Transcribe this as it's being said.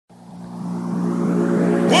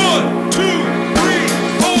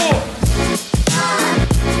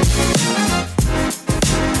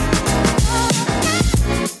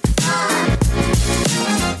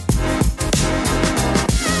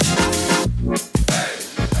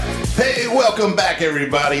welcome back,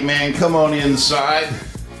 everybody, man. Come on inside.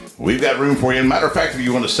 We've got room for you. Matter of fact, if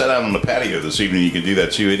you want to set out on the patio this evening, you can do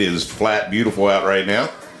that too. It is flat, beautiful out right now.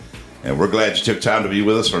 And we're glad you took time to be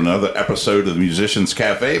with us for another episode of the Musicians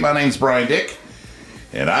Cafe. My name's Brian Dick,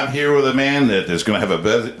 and I'm here with a man that is going to have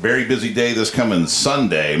a very busy day this coming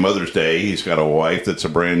Sunday, Mother's Day. He's got a wife that's a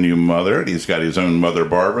brand new mother, and he's got his own mother,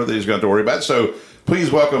 Barbara, that he's got to worry about. So please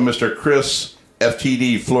welcome Mr. Chris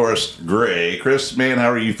FTD Florist Gray. Chris, man, how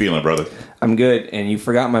are you feeling, brother? I'm good, and you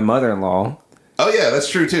forgot my mother-in-law. Oh, yeah, that's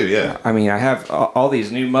true, too, yeah. I mean, I have all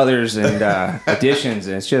these new mothers and additions,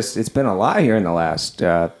 and it's been a lot here in the last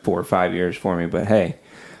 4 or 5 years for me, but hey,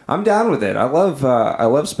 I'm down with it. I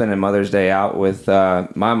love spending Mother's Day out with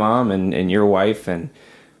my mom and your wife, and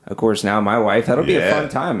of course now my wife. That'll be a fun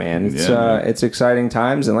time, man. It's exciting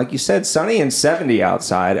times, and like you said, sunny and 70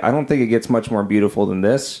 outside. I don't think it gets much more beautiful than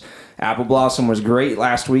this. Apple Blossom was great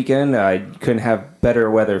last weekend. I couldn't have better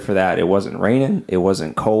weather for that. It wasn't raining. It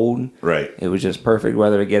wasn't cold. Right. It was just perfect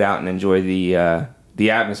weather to get out and enjoy the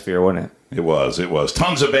atmosphere, wasn't it? It was.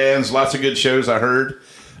 Tons of bands, lots of good shows, I heard.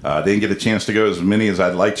 Didn't get a chance to go as many as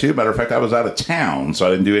I'd like to. Matter of fact, I was out of town, so I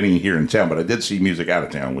didn't do any here in town, but I did see music out of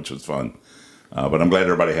town, which was fun. But I'm glad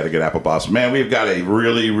everybody had a good Apple Blossom. Man, we've got a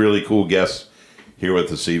really, really cool guest here with us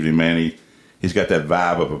this evening, man. He's got that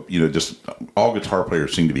vibe of, just all guitar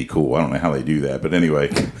players seem to be cool. I don't know how they do that, but anyway.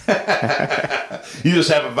 You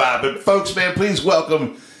just have a vibe. But folks, man, please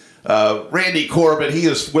welcome Randy Corbin. He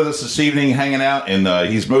is with us this evening hanging out, and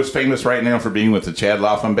he's most famous right now for being with the Chad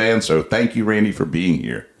Laughlin Band. So thank you, Randy, for being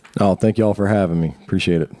here. Oh, thank you all for having me.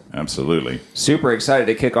 Appreciate it. Absolutely. Super excited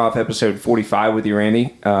to kick off episode 45 with you,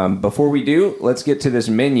 Randy. Before we do, let's get to this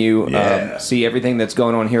menu. See everything that's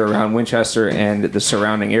going on here around Winchester and the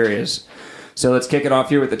surrounding areas. So let's kick it off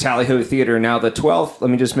here with the Tally-Ho Theater. Now, the 12th,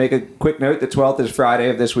 let me just make a quick note. The 12th is Friday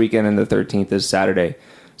of this weekend, and the 13th is Saturday.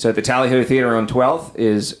 So at the Tally-Ho Theater on 12th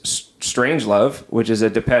is Strange Love, which is a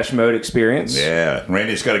Depeche Mode experience. Yeah,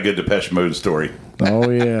 Randy's got a good Depeche Mode story. Oh,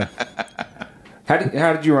 yeah. How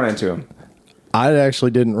did you run into him? I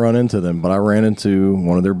actually didn't run into them, but I ran into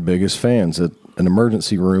one of their biggest fans at an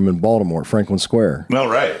emergency room in Baltimore, Franklin Square. All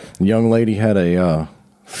right. The young lady had a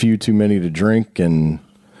few too many to drink and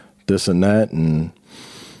this and that, and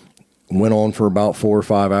went on for about 4 or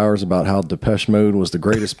 5 hours about how Depeche Mode was the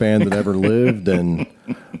greatest band that ever lived, and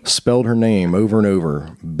spelled her name over and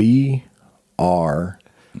over, Brittany, for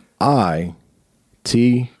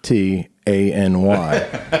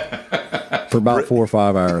about 4 or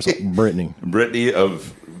 5 hours. Brittany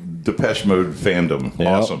of Depeche Mode fandom. Yep.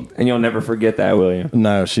 Awesome. And you'll never forget that, will you?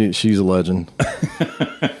 No, she's a legend.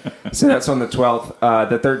 So that's on the 12th.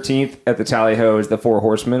 The 13th at the Tally-Ho is the Four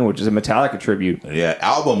Horsemen, which is a Metallica tribute. Yeah,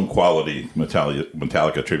 album quality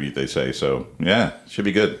Metallica tribute, they say. So, yeah, should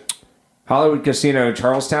be good. Hollywood Casino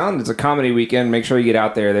Charlestown. It's a comedy weekend. Make sure you get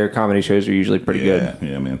out there. Their comedy shows are usually pretty good.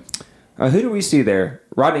 Yeah, man. Who do we see there?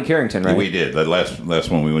 Rodney Carrington, right? Yeah, we did. The last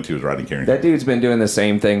one we went to was Rodney Carrington. That dude's been doing the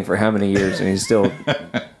same thing for how many years, and he's still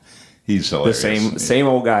he's hilarious. The same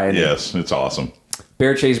old guy. Yes, it's awesome.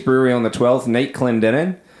 Bear Chase Brewery on the 12th. Nate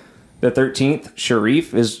Clendenin. The 13th,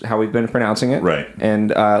 Sharif is how we've been pronouncing it. Right. And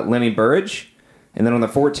Lenny Burridge. And then on the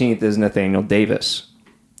 14th is Nathaniel Davis.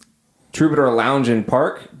 Troubadour Lounge and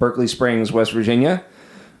Park, Berkeley Springs, West Virginia.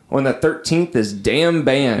 On the 13th is Damn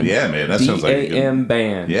Band. Yeah, man. That sounds like a good D-A-M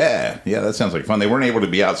Band. Yeah, that sounds like fun. They weren't able to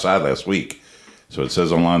be outside last week. So it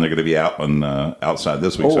says online they're going to be out on outside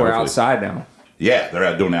this week. Oh, so we're outside now. Yeah, they're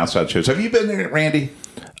out doing outside shows. Have you been there, Randy?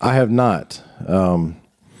 I have not.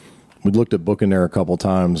 We looked at booking there a couple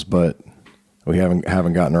times, but we haven't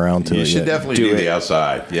gotten around to it yet. You should definitely do the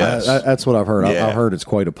outside. Yes, that's what I've heard. Yeah. I've heard it's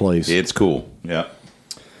quite a place. It's cool. Yeah.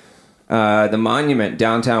 The Monument,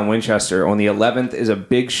 downtown Winchester, on the 11th is a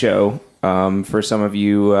big show for some of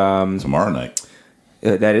you. Tomorrow night.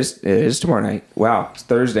 It is tomorrow night. Wow, it's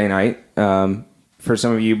Thursday night. For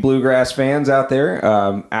some of you bluegrass fans out there,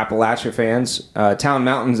 Appalachia fans, Town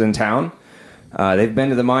Mountain's in town. They've been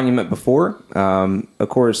to the Monument before. Of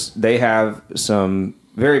course, they have some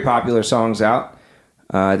very popular songs out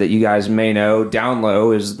that you guys may know. Down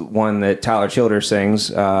Low is the one that Tyler Childers sings,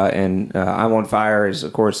 and I'm on Fire is,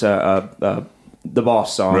 of course, the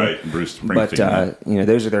Boss song. Right, Bruce Springsteen. But,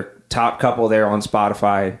 those are their top couple there on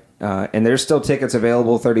Spotify. And there's still tickets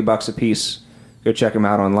available, $30 a piece. Go check them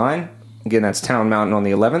out online. Again, that's Town Mountain on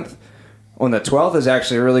the 11th. On the 12th is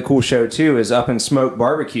actually a really cool show, too, is Up and Smoke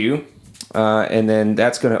Barbecue. And then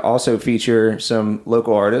that's going to also feature some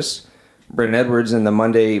local artists. Brennan Edwards and the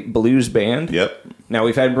Monday Blues Band. Yep. Now,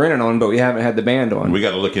 we've had Brennan on, but we haven't had the band on. We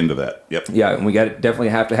got to look into that. Yep. Yeah, and we definitely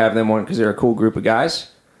have to have them on because they're a cool group of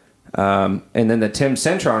guys. And then the Tim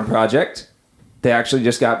Centron Project They actually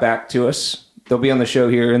just got back to us. They'll be on the show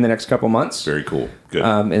here in the next couple months. Very cool. Good.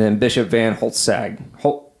 And then Bishop Van Holtzslag.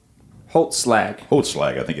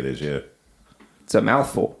 Holtzslag, I think it is, yeah. It's a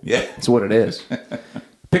mouthful. Yeah. It's what it is.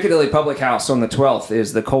 Piccadilly Public House on the 12th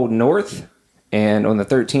is the Cold North. And on the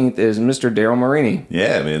 13th is Mr. Daryl Marini.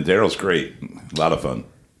 Yeah, man. Daryl's great. A lot of fun.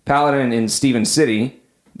 Paladin in Stephen City.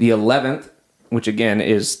 The 11th, which again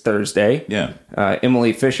is Thursday. Yeah.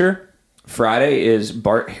 Emily Fisher. Friday is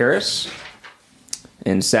Bart Harris.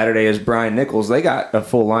 And Saturday is Brian Nichols. They got a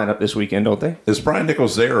full lineup this weekend, don't they? Is Brian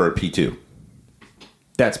Nichols there or P2?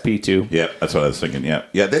 That's P2. Yeah, that's what I was thinking. Yeah.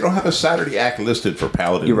 Yeah, they don't have a Saturday act listed for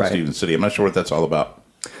Paladin You're in right. Stephen City. I'm not sure what that's all about.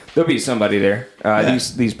 There'll be somebody there. Yeah.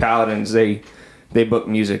 These Paladins, they book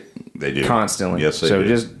music They do. constantly. Yes, they so do.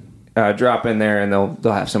 just drop in there and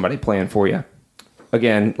they'll have somebody playing for you.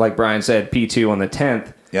 Again, like Brian said, P2 on the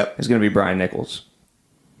 10th Yep. is going to be Brian Nichols.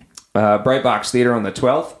 Bright Box Theater on the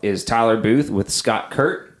 12th is Tyler Booth with Scott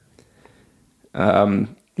Kurt. You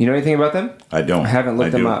know anything about them? I don't. I haven't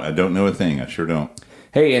looked them up. I don't know a thing. I sure don't.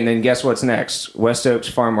 Hey, and then guess what's next? West Oaks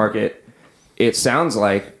Farm Market. It sounds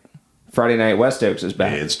like Friday Night West Oaks is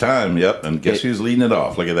back. It's time. Yep. And guess who's leading it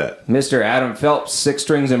off? Look at that. Mr. Adam Phelps, Six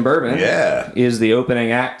Strings and Bourbon, Yeah. is the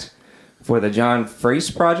opening act for the John Frace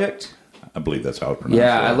Project. I believe that's how it's pronounced.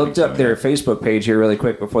 Yeah, I think looked so, up their Facebook page here really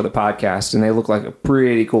quick before the podcast, and they look like a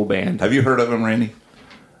pretty cool band. Have you heard of them, Randy?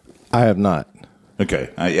 I have not. Okay.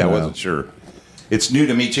 I wasn't sure. It's new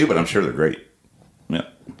to me, too, but I'm sure they're great. Yeah.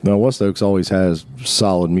 No, West Oaks always has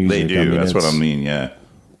solid music. They do. I mean, That's what I it's- mean. Yeah.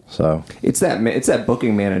 So It's that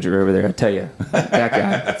booking manager over there, I tell you. That guy.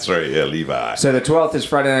 That's right. Yeah, Levi. So the 12th is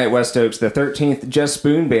Friday Night West Oaks. The 13th, Jess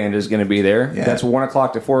Spoon Band is going to be there. Yeah. That's 1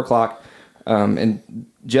 o'clock to 4 o'clock. And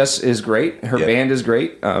Jess is great. Her Yeah. band is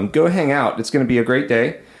great. Go hang out. It's going to be a great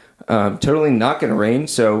day. Totally not going to rain,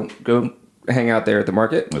 so go hang out there at the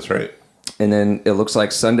market. That's right. And then it looks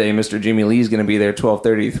like Sunday, Mr. Jimmy Lee is going to be there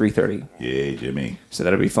 12:30 to 3:30. Yay, Jimmy. So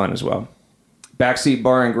that'll be fun as well. Backseat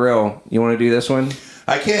Bar and Grill. You want to do this one?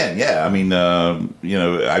 I can, yeah. I mean,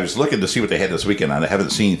 I was looking to see what they had this weekend. I haven't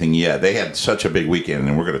seen anything yet. They had such a big weekend,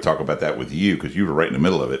 and we're going to talk about that with you because you were right in the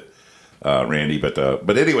middle of it, Randy. But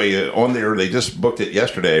anyway, on there, they just booked it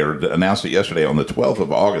yesterday or announced it yesterday on the 12th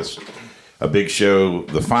of August. A big show,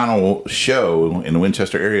 the final show in the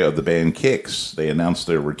Winchester area of the band Kicks. They announced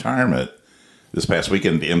their retirement this past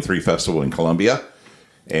weekend at the M3 Festival in Columbia.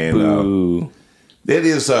 And Ooh. it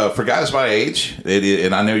is for guys my age. It is,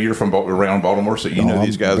 and I know you're from around Baltimore, so you know I'm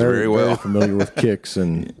these guys very well. Very familiar with Kicks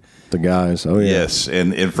and the guys. Oh yeah. Yes,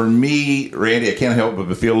 and for me, Randy, I can't help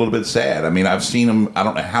but feel a little bit sad. I mean, I've seen them, I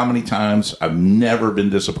don't know how many times. I've never been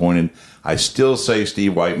disappointed. I still say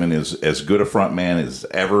Steve Whiteman is as good a front man as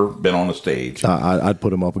ever been on the stage. I'd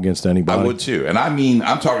put him up against anybody. I would too. And I mean,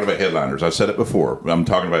 I'm talking about headliners. I've said it before. I'm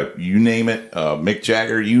talking about, you name it, Mick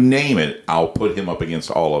Jagger, you name it, I'll put him up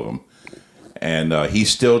against all of them. And he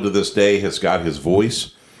still, to this day, has got his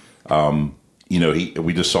voice.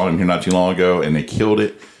 We just saw him here not too long ago, and they killed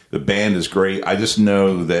it. The band is great. I just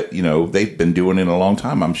know that, they've been doing it a long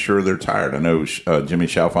time. I'm sure they're tired. I know Jimmy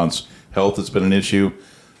Chalfont's health has been an issue.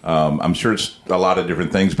 I'm sure it's a lot of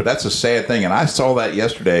different things, but that's a sad thing. And I saw that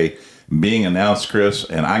yesterday being announced, Chris,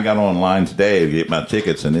 and I got online today to get my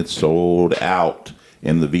tickets, and it's sold out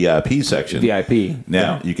in the VIP section. VIP.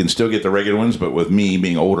 Now, you can still get the regular ones, but with me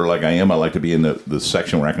being older like I am, I like to be in the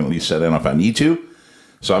section where I can at least sit down if I need to.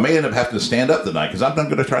 So I may end up having to stand up tonight because I'm going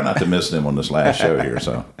to try not to miss them on this last show here.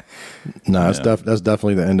 So No, that's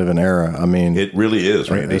definitely the end of an era. I mean, it really is,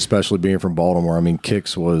 Randy. especially being from Baltimore. I mean,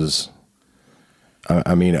 Kicks was.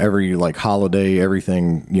 I mean, every holiday,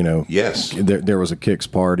 everything. Yes. There was a Kicks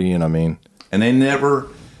party, and I mean, And they never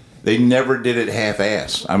did it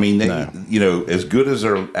half-ass. I mean, as good as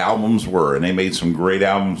their albums were, and they made some great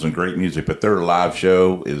albums and great music, but their live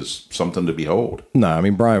show is something to behold. no, I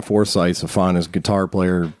mean Brian Forsythe's the finest guitar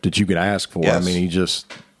player that you could ask for. Yes. I mean,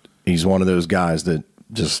 he's one of those guys that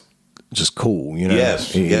just cool.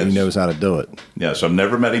 Yes, he yes. knows how to do it. Yeah, so I've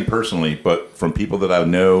never met him personally, but from people that I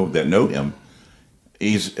know that know him,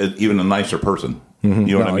 he's even a nicer person. You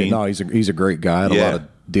know what I mean? No, he's a great guy. I had a Yeah. lot of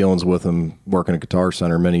dealings with him working at Guitar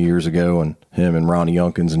Center many years ago, and him and Ronnie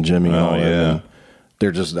Youngkins and Jimmy. And all yeah. them. And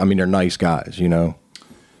they're just, they're nice guys.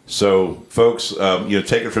 So, folks,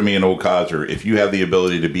 take it from me and old Codger. If you have the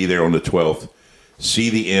ability to be there on the 12th, see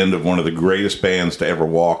the end of one of the greatest bands to ever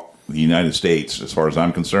walk the United States, as far as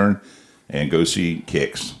I'm concerned, and go see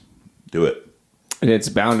Kicks. Do it. And it's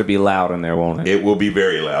bound to be loud in there, won't it? It will be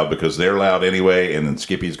very loud because they're loud anyway, and then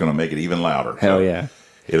Skippy's going to make it even louder. Hell So yeah.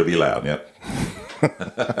 It'll be loud, yep.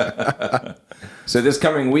 So this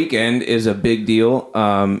coming weekend is a big deal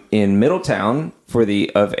in Middletown for the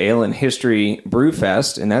Of Ale and History Brew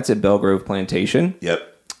Fest, and that's at Belgrove Plantation. Yep.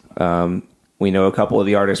 We know a couple of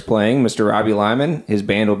the artists playing. Mr. Robbie Lyman, his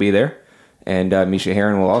band will be there, and Misha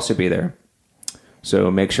Heron will also be there.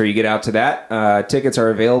 So make sure you get out to that. Tickets are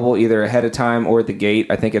available either ahead of time or at the gate.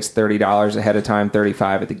 I think it's $30 ahead of time,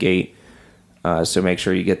 $35 at the gate. So make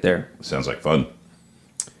sure you get there. Sounds like fun.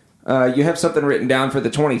 You have something written down for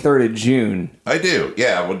the 23rd of June. I do.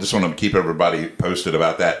 Yeah, I just want to keep everybody posted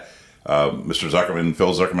about that. Mr. Zuckerman,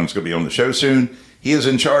 Phil Zuckerman, is going to be on the show soon. He is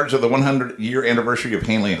in charge of the 100-year anniversary of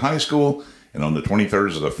Hanley High School. And on the 23rd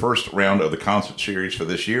is the first round of the concert series for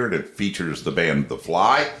this year. And it features the band The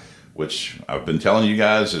Fly, which I've been telling you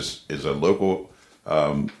guys is a local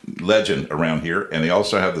legend around here. And they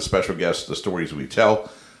also have the special guest, The Stories We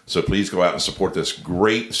Tell. So please go out and support this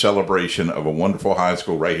great celebration of a wonderful high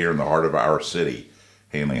school right here in the heart of our city,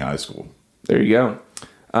 Hanley High School. There you go.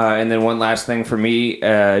 And then one last thing for me,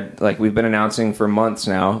 like we've been announcing for months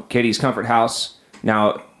now, Katie's Comfort House.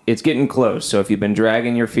 Now, it's getting close. So if you've been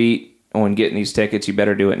dragging your feet on getting these tickets, you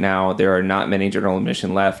better do it now. There are not many general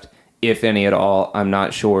admission left, if any at all. I'm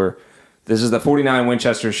not sure. This is the 49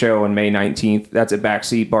 Winchester show on May 19th. That's at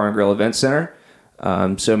Backseat Bar and Grill Event Center.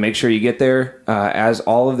 So make sure you get there. As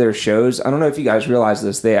all of their shows, I don't know if you guys realize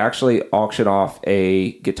this, they actually auction off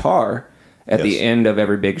a guitar at the end of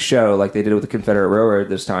every big show, like they did with the Confederate Railroad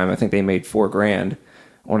this time. I think they made $4,000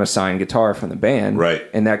 on a signed guitar from the band. Right.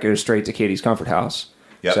 And that goes straight to Katie's Comfort House.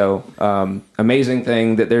 Yep. So amazing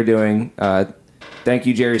thing that they're doing. Thank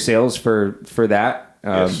you, Jerry Sales, for that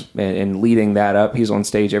and leading that up. He's on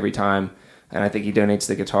stage every time, and I think he donates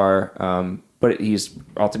the guitar, but he's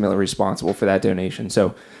ultimately responsible for that donation.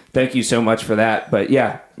 So thank you so much for that. But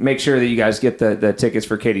yeah, make sure that you guys get the tickets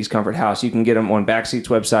for Katie's Comfort House. You can get them on Backseat's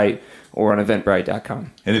website or on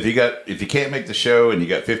eventbrite.com. And if you can't make the show and you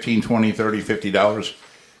got $15, $20, $30, $50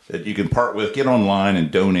 that you can part with, get online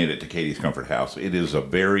and donate it to Katie's Comfort House. It is a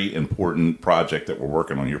very important project that we're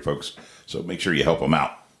working on here, folks. So make sure you help them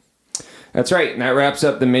out. That's right. And that wraps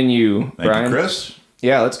up the menu, Brian. Thank you, Chris.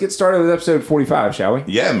 Yeah, let's get started with episode 45, shall we?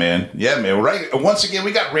 Yeah, man. Right. Once again,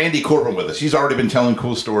 we got Randy Corbin with us. He's already been telling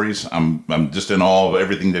cool stories. I'm just in awe of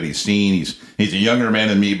everything that he's seen. He's a younger man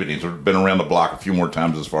than me, but he's been around the block a few more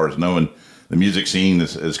times as far as knowing the music scene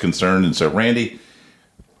is concerned. And so, Randy,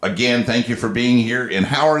 again, thank you for being here. And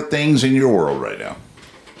how are things in your world right now?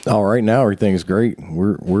 Oh, right now everything's great.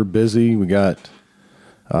 We're busy. We got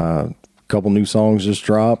a couple new songs just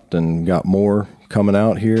dropped, and got more coming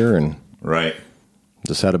out here. And right.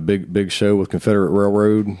 Just had a big show with Confederate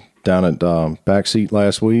Railroad down at Backseat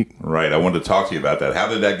last week. Right. I wanted to talk to you about that. How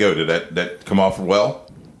did that go? Did that come off well?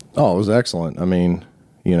 Oh, it was excellent. I mean,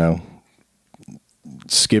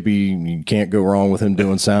 Skippy, you can't go wrong with him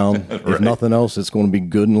doing sound. Right. If nothing else, it's going to be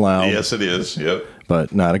good and loud. Yes, it is. Yep.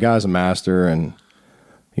 But no, the guy's a master, and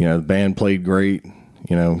the band played great.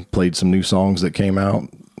 Played some new songs that came out.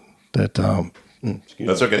 That's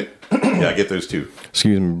okay. Yeah, I get those too.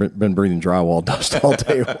 Excuse me, been breathing drywall dust all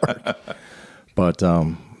day at work. But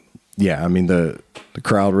yeah, I mean the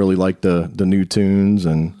crowd really liked the new tunes,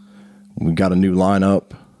 and we got a new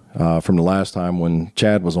lineup from the last time when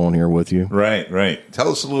Chad was on here with you. Right. Tell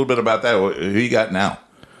us a little bit about that. Who you got now?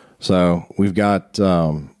 So we've got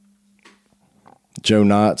Joe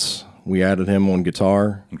Knotts. We added him on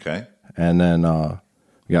guitar. Okay. And then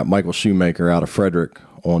we got Michael Shoemaker out of Frederick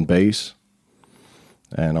on bass.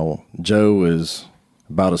 And Joe is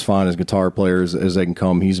about as fine as guitar player as they can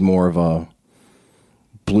come. He's more of a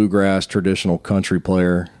bluegrass traditional country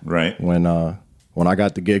player. Right. When I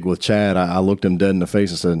got the gig with Chad, I looked him dead in the face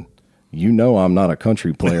and said, I'm not a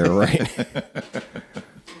country player, right?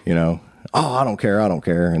 Oh, I don't care.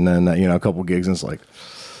 And then, a couple gigs, and it's like,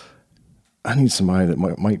 I need somebody that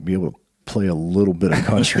might be able to play a little bit of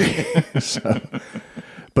country.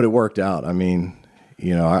 But it worked out. I mean,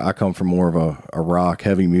 I come from more of a rock,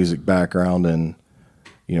 heavy music background, and,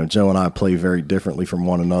 Joe and I play very differently from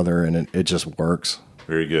one another, and it just works.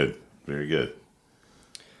 Very good. Very good.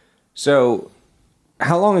 So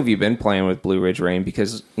how long have you been playing with Blue Ridge Rain?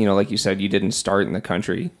 Because, like you said, you didn't start in the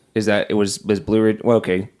country. Was Blue Ridge... Well,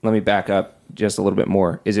 okay, let me back up just a little bit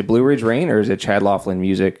more. Is it Blue Ridge Rain, or is it Chad Laughlin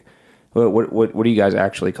Music? What do you guys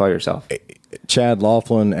actually call yourself? Chad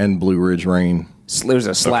Laughlin and Blue Ridge Rain. There's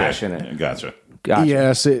a slash in it. Gotcha.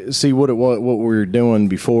 Yeah, see what we were doing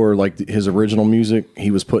before, like his original music, he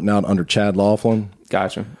was putting out under Chad Laughlin.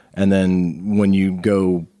 Gotcha. And then when you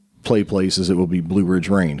go play places, it will be Blue Ridge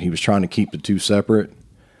Rain. He was trying to keep the two separate,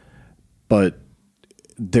 but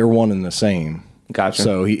they're one and the same. Gotcha.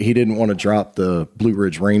 So he didn't want to drop the Blue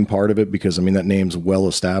Ridge Rain part of it because, I mean, that name's well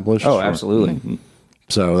established. Oh, absolutely. Mm-hmm.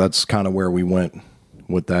 So that's kind of where we went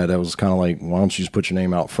with that. That was kind of like, why don't you just put your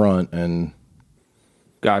name out front and,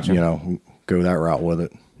 gotcha. Go that route with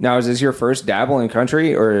it. Now, is this your first dabble in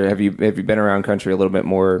country, or have you been around country a little bit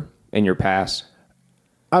more in your past?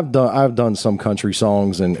 I've done some country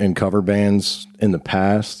songs and cover bands in the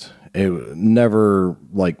past. It never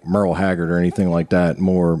like Merle Haggard or anything like that.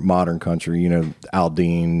 More modern country, Al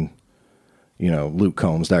Dean, Luke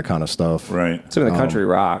Combs, that kind of stuff. Right. Some of the country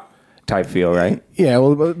rock type feel, right? Yeah.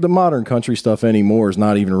 Well, the modern country stuff anymore is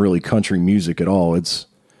not even really country music at all. It's,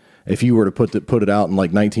 if you were to put it out in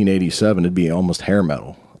like 1987, it'd be almost hair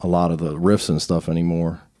metal. A lot of the riffs and stuff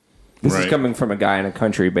anymore. This is coming from a guy in a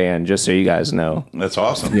country band, just so you guys know. That's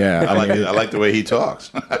awesome. Yeah. I like it. I like the way he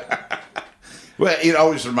talks. Well, it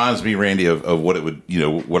always reminds me, Randy, of what it would,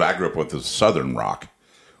 what I grew up with is Southern rock,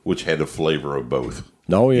 which had a flavor of both.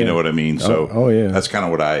 Oh, yeah. You know what I mean? So yeah. That's kind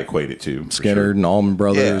of what I equate it to. Skinner and Allman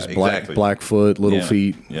Brothers, Yeah, exactly. Blackfoot, Little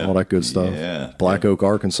Feet, all that good stuff. Yeah. Black Oak,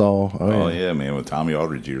 Arkansas. Oh, yeah, man, with Tommy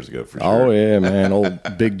Aldridge years ago, for sure. Oh, yeah, man.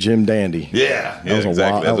 Old Big Jim Dandy. Yeah,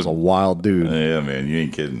 That was a wild dude. Yeah, man, you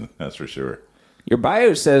ain't kidding. That's for sure. Your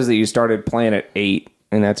bio says that you started playing at 8,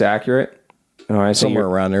 and that's accurate? Somewhere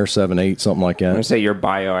around there, 7, 8, something like that. When I say your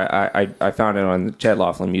bio, I found it on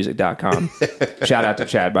ChadLaughlinMusic.com. Shout out to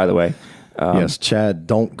Chad, by the way. Yes, Chad,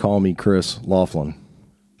 don't call me Chris Laughlin.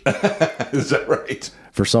 Is that right?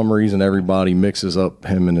 For some reason, everybody mixes up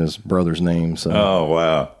him and his brother's name. So. Oh,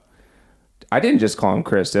 wow. I didn't just call him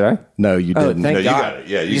Chris, did I? No, you didn't. Thank No, you God. got it.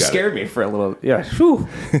 Yeah, you got scared me for a little. Yeah, whew.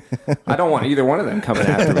 I don't want either one of them coming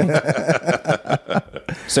after me.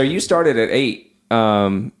 So you started at 8.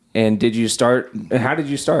 And did you start? How did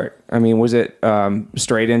you start? I mean, was it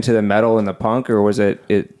straight into the metal and the punk, or was it?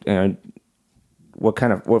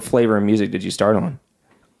 What flavor of music did you start on?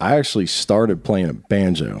 I actually started playing a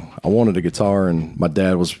banjo. I wanted a guitar, and my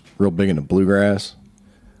dad was real big into bluegrass.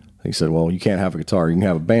 He said, "Well, you can't have a guitar; you can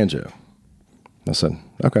have a banjo." I said,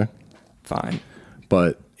 "Okay, fine."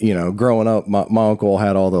 But growing up, my uncle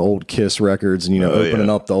had all the old Kiss records, and opening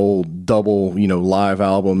up the old double, live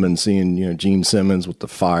album and seeing Gene Simmons with the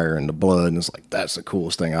fire and the blood, and it's like that's the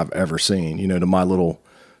coolest thing I've ever seen. To my little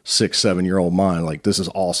 6-7-year-old mind, like this is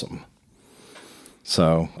awesome.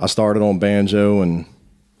 So I started on banjo and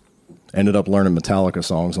ended up learning Metallica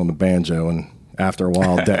songs on the banjo, and after a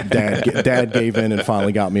while, dad gave in and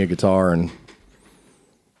finally got me a guitar, and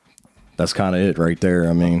that's kind of it right there.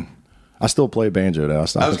 I mean. I still play banjo, though.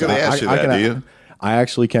 I was going to ask you that, do you? I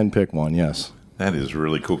actually can pick one, yes. That is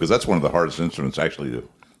really cool, because that's one of the hardest instruments actually to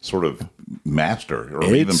sort of master or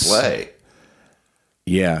even play.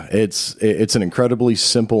 Yeah, it's an incredibly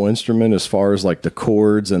simple instrument as far as like the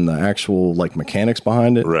chords and the actual like mechanics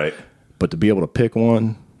behind it. Right. But to be able to pick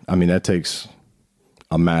one, I mean, that takes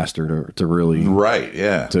a master to really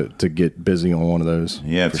to get busy on one of those.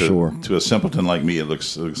 Yeah, for sure. To a simpleton like me, it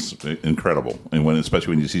looks incredible, and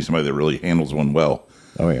especially when you see somebody that really handles one well.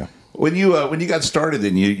 Oh yeah. When you got started,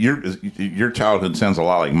 and your childhood sounds a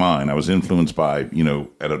lot like mine. I was influenced by at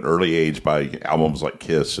an early age by albums like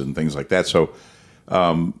Kiss and things like that. So,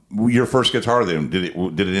 your first guitar then did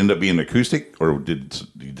it end up being acoustic, or did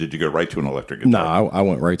you go right to an electric guitar? No, I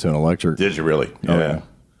went right to an electric. Did you really? Oh, yeah.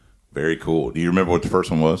 Very cool. Do you remember what the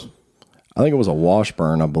first one was? I think it was a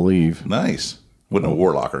Washburn, I believe. Nice. Wasn't a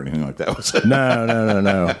Warlock or anything like that, was it? No.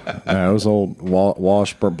 No, it was old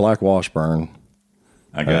Washburn, black Washburn.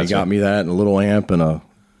 I got He got me that and a little amp and a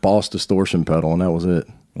Boss distortion pedal, and that was it.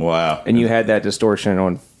 Wow. And you had that distortion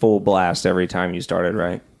on full blast every time you started,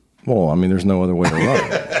 right? Well, I mean, there's no other way to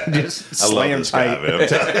run it. Just slam this tight. guy, man.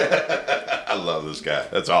 I love this guy.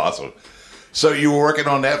 That's awesome. So you were working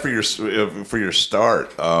on that for your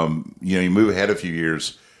start. You move ahead a few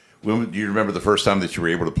years. When do you remember the first time that you were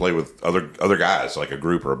able to play with other guys, like a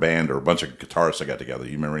group or a band or a bunch of guitarists that got together?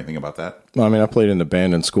 You remember anything about that? Well, I mean, I played in the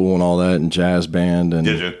band in school and all that, and jazz band. And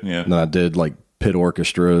did you? Yeah. And then I did like pit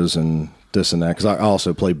orchestras and this and that, because I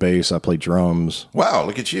also play bass. I play drums. Wow,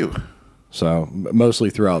 look at you. So mostly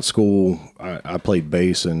throughout school, I played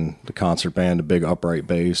bass in the concert band, a big upright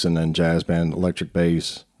bass, and then jazz band, electric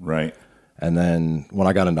bass. Right. And then when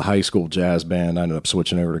I got into high school jazz band, I ended up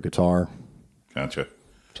switching over to guitar. Gotcha.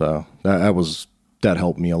 So that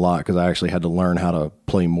helped me a lot, because I actually had to learn how to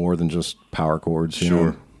play more than just power chords.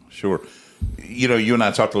 Sure. You and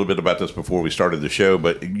I talked a little bit about this before we started the show,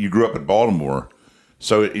 but you grew up in Baltimore.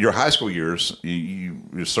 So your high school years,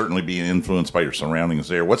 you're certainly being influenced by your surroundings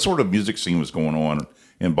there. What sort of music scene was going on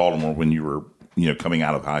in Baltimore when you were, coming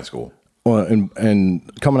out of high school? Well,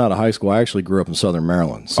 and coming out of high school, I actually grew up in Southern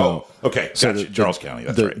Maryland. So, okay. Gotcha. Charles County.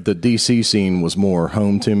 That's right. The DC scene was more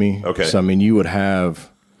home to me. Okay. So, I mean, you had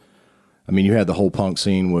the whole punk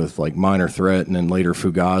scene with like Minor Threat and then later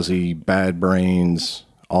Fugazi, Bad Brains,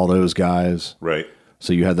 all those guys. Right.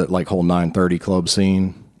 So you had that like whole 930 club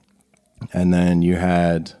scene. And then you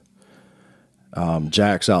had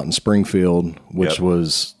Jack's out in Springfield, which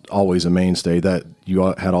was always a mainstay. That you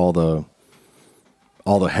had all the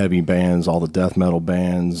heavy bands, all the death metal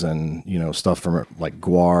bands, and stuff from like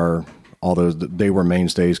Guar. All those, they were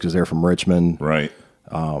mainstays because they're from Richmond. Right.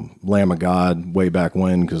 Lamb of God way back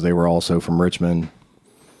when because they were also from Richmond.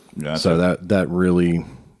 Gotcha. So that really,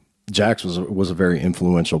 Jack's was a very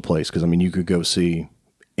influential place because I mean you could go see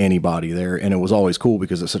anybody there, and it was always cool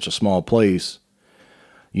because it's such a small place.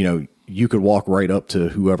 You could walk right up to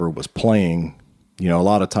whoever was playing. A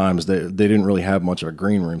lot of times they didn't really have much of a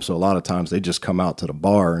green room, so a lot of times they just come out to the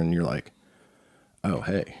bar and you're like, "Oh,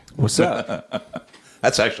 hey, what's up?"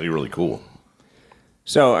 That's actually really cool.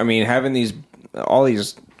 So, I mean, having all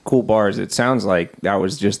these cool bars, it sounds like that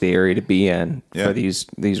was just the area to be in for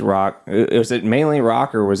these rock. Was it mainly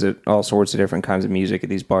rock, or was it all sorts of different kinds of music at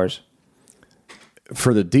these bars?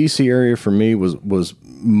 For the DC area, for me was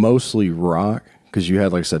mostly rock because you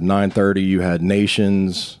had, like I said, 930. You had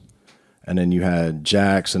Nations. And then you had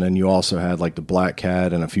Jack's, and then you also had like the Black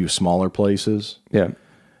Cat and a few smaller places. Yeah.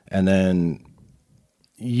 And then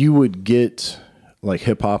you would get like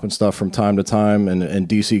hip hop and stuff from time to time. And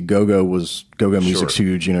DC go-go music's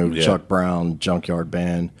huge, Chuck Brown, Junkyard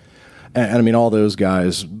Band. And I mean, all those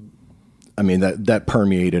guys, I mean, that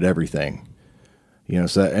permeated everything.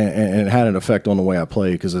 So and it had an effect on the way I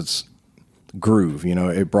play because it's groove,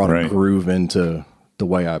 it brought a groove into the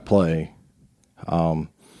way I play.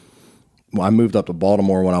 I moved up to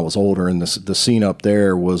Baltimore when I was older, and the scene up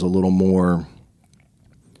there was a little more,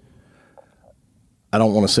 I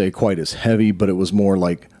don't want to say quite as heavy, but it was more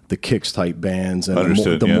like the Kicks type bands and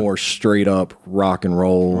the more straight up rock and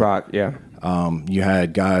roll. Rock, yeah. You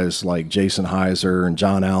had guys like Jason Heiser and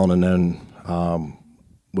John Allen, and then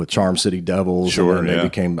with Charm City Devils. Sure, and then they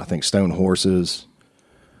became, I think, Stone Horses.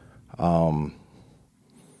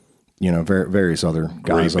 Various other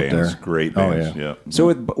guys up there. Great bands. Yeah. So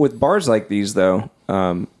with bars like these, though,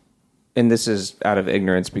 and this is out of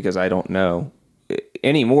ignorance because I don't know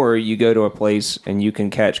anymore. You go to a place and you can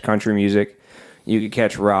catch country music, you can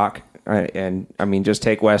catch rock, and I mean, just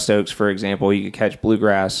take West Oaks for example. You could catch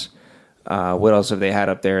bluegrass. What else have they had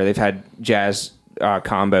up there? They've had jazz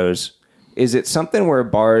combos. Is it something where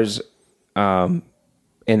bars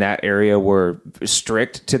in that area were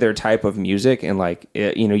strict to their type of music and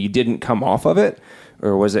you didn't come off of it,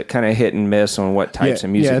 or was it kind of hit and miss on what types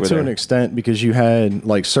of music were there? To an extent, because you had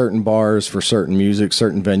like certain bars for certain music,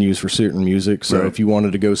 certain venues for certain music. So if you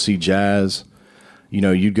wanted to go see jazz,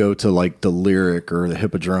 you'd go to like the Lyric or the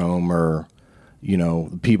Hippodrome or,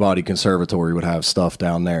 the Peabody Conservatory would have stuff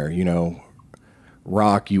down there.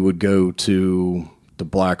 Rock, you would go to the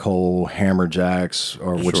Black Hole, Hammerjacks,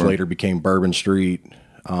 or which later became Bourbon Street.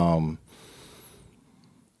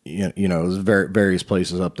 There's various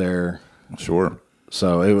places up there. Sure.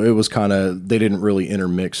 So it was kind of, they didn't really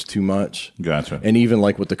intermix too much. Gotcha. And even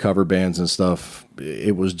like with the cover bands and stuff,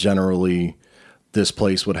 it was generally, this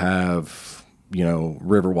place would have,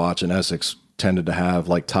 Riverwatch and Essex tended to have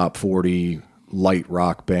like top 40 light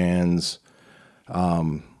rock bands.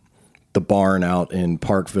 The Barn out in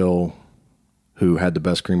Parkville, who had the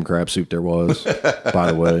best cream crab soup there was,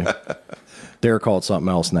 by the way. They're called something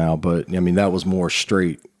else now, but I mean, that was more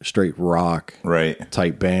straight rock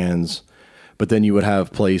type bands. But then you would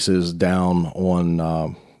have places down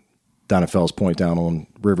at Fells Point, down on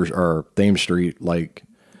Rivers or Thames Street, like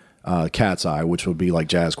Cat's Eye, which would be like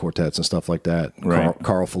jazz quartets and stuff like that. Right.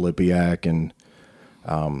 Carl Filipiak and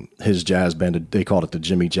his jazz band, they called it the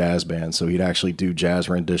Jimmy Jazz Band. So he'd actually do jazz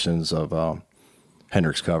renditions of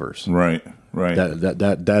Hendrix covers. Right.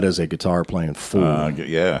 That is a guitar playing fool.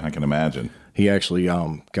 Yeah, I can imagine. He actually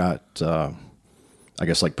got, I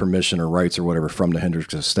guess, like permission or rights or whatever from the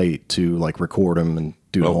Hendrix estate to like record him and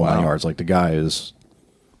do the whole 9 yards. Like the guy is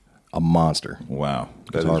a monster. Wow,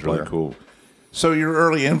 that is really cool. So your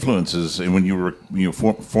early influences, and when you were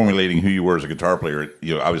formulating who you were as a guitar player,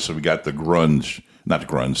 obviously we got the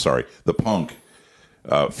punk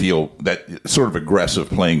feel, that sort of aggressive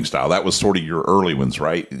playing style. That was sort of your early ones,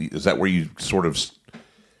 right? Is that where you sort of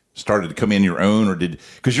started to come in your own, or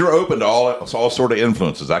because you're open to all sort of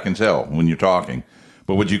influences, I can tell when you're talking.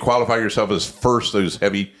 But would you qualify yourself as first those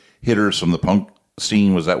heavy hitters from the punk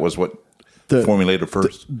scene? Was what formulated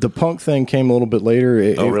first? The punk thing came a little bit later.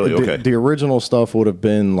 Really? Okay. The original stuff would have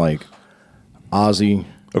been like Ozzy,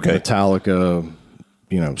 Okay. Metallica,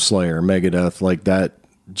 Slayer, Megadeth, like that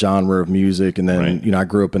genre of music. And then, I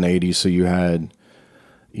grew up in the 80s, so you had,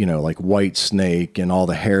 like White Snake and all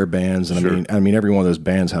the hair bands. And Sure. I mean, every one of those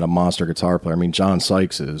bands had a monster guitar player. I mean, John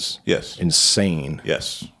Sykes is insane.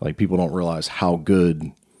 Yes. Like, people don't realize how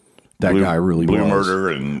good that guy really Blue was. Murder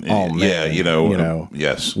and man,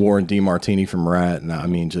 yes. Warren DeMartini from Rat, and I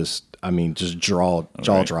mean, just jaw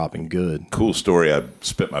dropping good. Cool story. I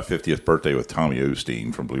spent my 50th birthday with Tommy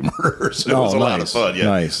Osteen from Blue Murder, so it was a lot of fun. Yeah,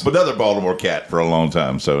 nice. But another Baltimore cat for a long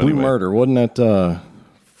time. So Blue anyway. Murder, wasn't that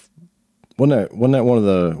one of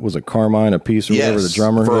the, was it Carmine Apiece or whatever, the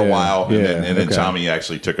drummer for a while, yeah, and then okay. Tommy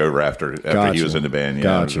actually took over after Gotcha. he was in the band.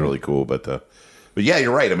 Yeah, it was really cool. But yeah,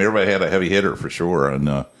 you're right. I mean, everybody had a heavy hitter for sure,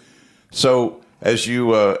 and so. As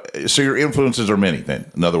you, so your influences are many. Then,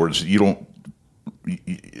 in other words,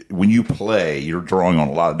 when you play, you're drawing on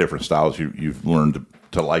a lot of different styles you've learned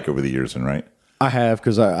to like over the years. And right, I have,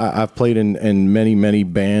 because I've played in many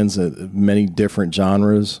bands, many different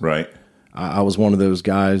genres. Right, I was one of those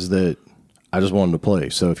guys that I just wanted to play.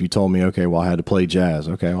 So if you told me, okay, well, I had to play jazz,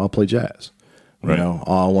 okay, well, I'll play jazz. Right. Oh,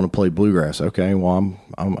 I want to play bluegrass. Okay, well,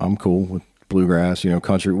 I'm cool with bluegrass.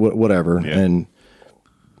 Country, whatever, Yeah. and.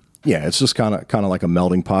 Yeah, it's just kind of like a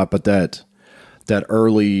melting pot, but that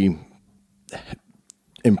early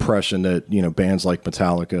impression that bands like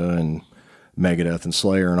Metallica and Megadeth and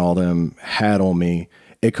Slayer and all them had on me,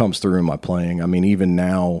 it comes through in my playing. I mean, even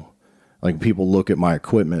now, like, people look at my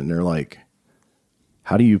equipment and they're like,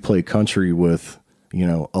 "How do you play country with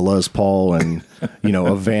a Les Paul and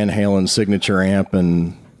a Van Halen signature amp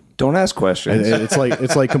and?" Don't ask questions. It's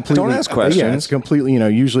like completely. Don't ask questions. Yeah, it's completely.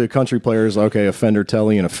 Usually a country player is okay, a Fender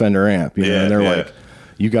Tele and a Fender amp. And they're like,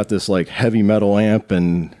 you got this like heavy metal amp,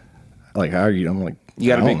 and like, how are you? I'm like, you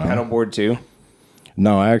got a big know. pedal board too?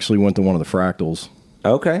 No, I actually went to one of the Fractals.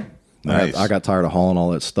 Okay, nice. I got tired of hauling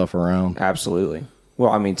all that stuff around. Absolutely.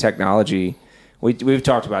 Well, I mean, technology. We've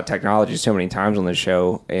talked about technology so many times on the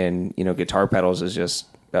show, and guitar pedals is just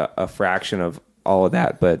a fraction of all of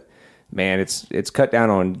that, but. Man, it's cut down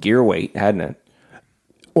on gear weight, hadn't it?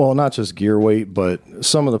 Well, not just gear weight, but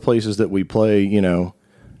some of the places that we play,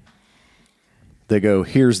 they go,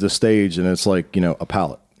 here's the stage, and it's like, a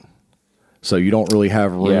pallet. So you don't really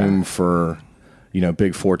have room for,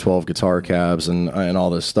 big 412 guitar cabs and all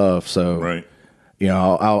this stuff. So, right.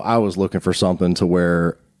 I was looking for something to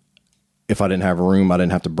where if I didn't have room, I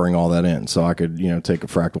didn't have to bring all that in. So I could, take a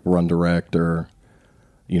Fractal Run Direct or,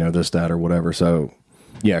 this, that, or whatever. So,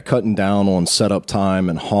 yeah, cutting down on setup time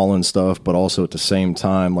and hauling stuff, but also at the same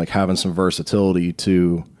time, like having some versatility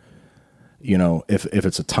to, if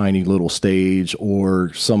it's a tiny little stage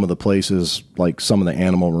or some of the places, like some of the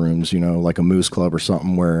animal rooms, like a Moose Club or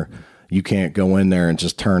something where you can't go in there and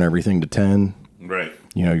just turn everything to 10. Right.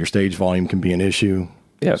 Your stage volume can be an issue.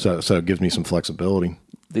 Yeah. So it gives me some flexibility.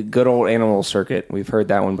 The good old animal circuit. We've heard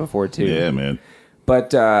that one before too. Yeah, man.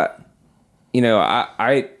 But, I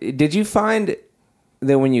did you find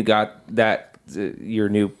that when you got your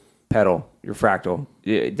new pedal, your Fractal,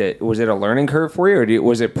 was it a learning curve for you, or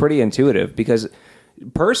was it pretty intuitive? Because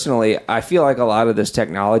personally, I feel like a lot of this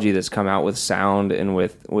technology that's come out with sound and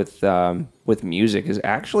with music is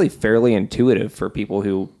actually fairly intuitive for people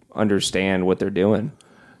who understand what they're doing.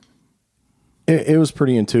 It was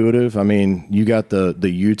pretty intuitive. I mean, you got the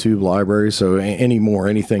YouTube library, so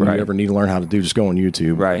anything Right. you ever need to learn how to do, just go on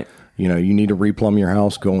YouTube. Right. You need to replumb your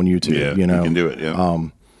house, go on YouTube. Yeah, you can do it. Yeah.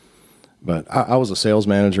 But I was a sales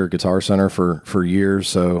manager at Guitar Center for years,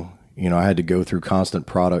 so I had to go through constant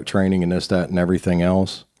product training and this, that, and everything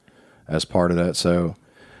else as part of that. So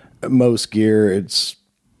most gear,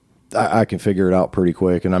 I can figure it out pretty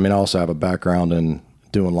quick. And I mean, I also have a background in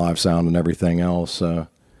doing live sound and everything else, so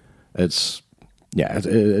it's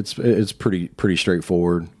pretty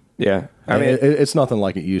straightforward. Yeah. I mean, It's nothing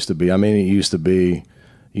like it used to be. I mean, it used to be.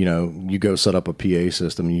 You go set up a PA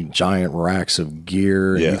system, you giant racks of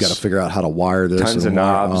gear, and you got to figure out how to wire this. Tons of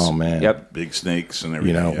knobs. Oh, man. Yep. Big snakes and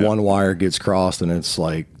everything. One wire gets crossed, and it's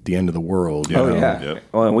like the end of the world. You know? Yeah. Yep.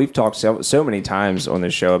 Well, and we've talked so many times on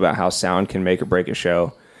this show about how sound can make or break a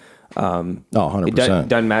show. 100%. It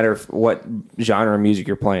doesn't matter what genre of music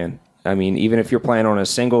you're playing. I mean, even if you're playing on a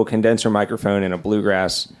single condenser microphone in a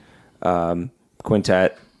bluegrass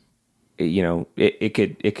quintet,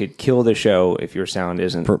 it could kill the show if your sound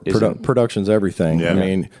isn't. Production's everything. Yeah. I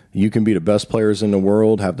mean, you can be the best players in the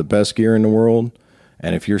world, have the best gear in the world,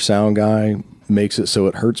 and if your sound guy makes it so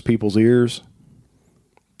it hurts people's ears,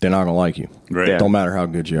 they're not going to like you. Right. Yeah. Don't matter how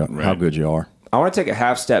good you are. I want to take a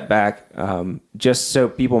half step back, just so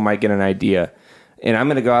people might get an idea. And I'm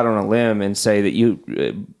going to go out on a limb and say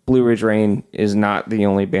that Blue Ridge Rain is not the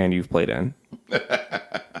only band you've played in.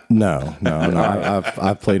 No.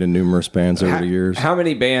 I've played in numerous bands over the years. How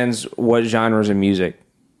many bands, what genres of music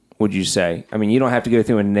would you say? I mean, you don't have to go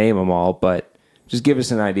through and name them all, but just give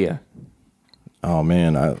us an idea. Oh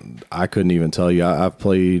man, I couldn't even tell you. I've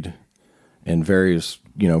played in various,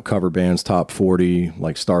 cover bands, top 40,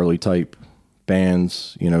 like Starly type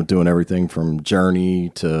bands, doing everything from Journey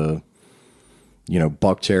to,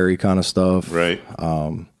 Buck Cherry kind of stuff. Right.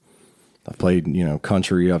 I've played,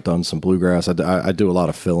 country. I've done some bluegrass. I do a lot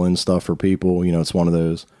of fill-in stuff for people. It's one of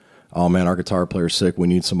those, oh man, our guitar player's sick. We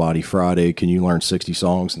need somebody Friday. Can you learn 60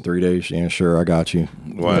 songs in 3 days? Yeah, sure. I got you.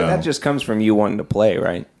 Wow. But that just comes from you wanting to play,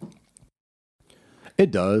 right?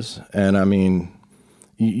 It does. And I mean,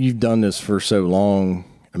 you've done this for so long.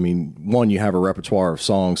 I mean, one, you have a repertoire of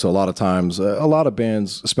songs. So a lot of times, a lot of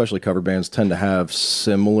bands, especially cover bands, tend to have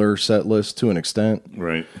similar set lists to an extent.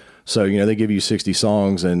 Right. So, they give you 60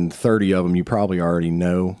 songs and 30 of them you probably already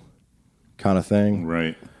know, kind of thing.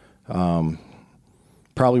 Right.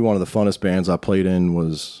 Probably one of the funnest bands I played in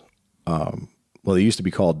was, they used to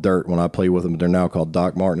be called Dirt when I played with them, but they're now called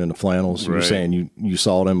Doc Martin and the Flannels. Right. You're saying you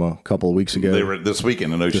saw them a couple of weeks ago. They were this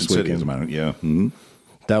weekend in Ocean City, as a matter. Yeah. Mm-hmm.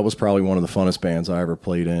 That was probably one of the funnest bands I ever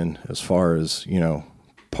played in, as far as,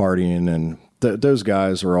 partying. And those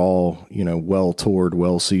guys are all, well-toured,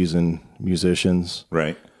 well-seasoned musicians.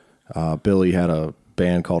 Right. Billy had a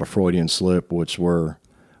band called A Freudian Slip, which were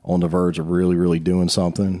on the verge of really, really doing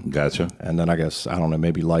something. Gotcha. And then I guess, I don't know,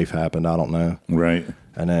 maybe life happened. I don't know. Right.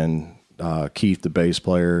 And then Keith, the bass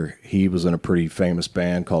player, he was in a pretty famous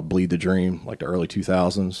band called Bleed the Dream, like the early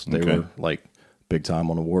 2000s. They were like big time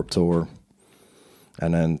on the Warped Tour.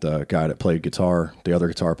 And then the guy that played guitar, the other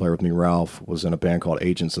guitar player with me, Ralph, was in a band called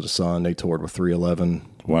Agents of the Sun. They toured with 311.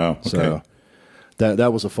 Wow. Okay. So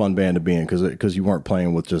that was a fun band to be in because you weren't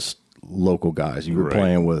playing with just local guys. You were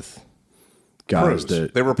playing with guys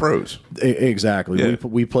pros. They were pros. Exactly. Yeah.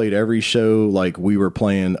 We played every show like we were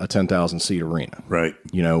playing a 10,000 seat arena. Right.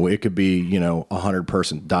 It could be,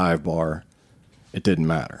 100-person dive bar. It didn't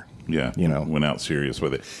matter. Yeah. Went out serious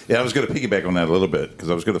with it. Yeah, I was going to piggyback on that a little bit because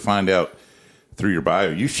I was going to find out through your bio,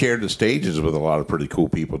 you shared the stages with a lot of pretty cool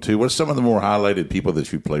people too. What's some of the more highlighted people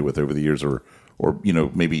that you played with over the years, or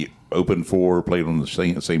maybe opened for, played on the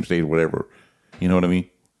same stage, whatever? You know what I mean?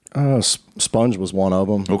 Sponge was one of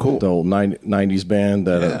them. Oh, cool. The old 90s band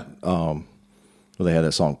that they had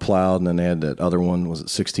that song Plowed, and then they had that other one, was it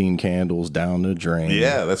 16 Candles Down the Drain?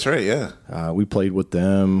 Yeah, that's right. Yeah. We played with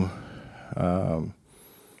them.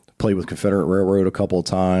 Played with Confederate Railroad a couple of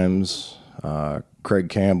times. Craig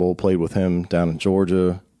Campbell, played with him down in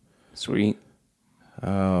Georgia. Sweet.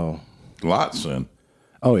 Oh. Lots, then.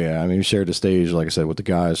 Oh, yeah. I mean, we shared the stage, like I said, with the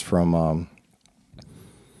guys from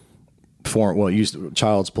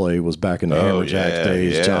Child's Play was back in the Hammerjacks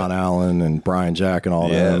days. Yeah. John Allen and Brian Jack and all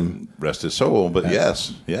them. Rest his soul, but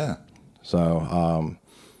yes. Yeah. So,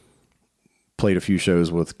 played a few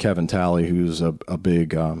shows with Kevin Talley, who's a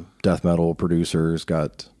big death metal producer.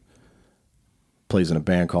 Plays in a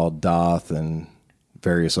band called Doth and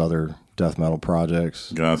various other death metal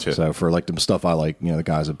projects. Gotcha. So for like the stuff I like, the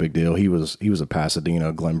guy's a big deal. He was a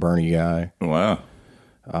Pasadena, Glen Burnie guy. Wow.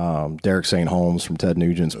 Derek St. Holmes from Ted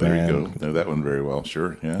Nugent's band. There you go. Know that one very well.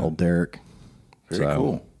 Sure. Yeah. Old Derek. Very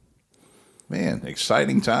cool. Man,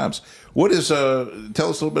 exciting times. What is tell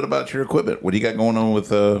us a little bit about your equipment. What do you got going on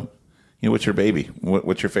with what's your baby?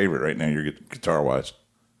 What's your favorite right now, your guitar wise?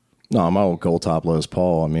 No, my old Gold Top Les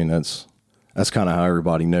Paul. I mean, that's kind of how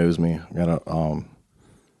everybody knows me. I got a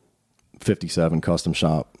 57 custom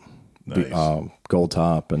shop, nice. Gold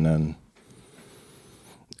Top, and then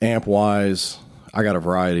amp wise, I got a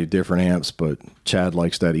variety of different amps, but Chad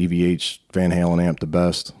likes that EVH Van Halen amp the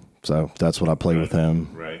best, so that's what I play with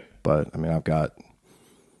him. Right. But I mean, I've got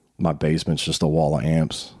my basement's just a wall of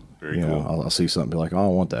amps. Very cool. I'll see something, and be like, oh, I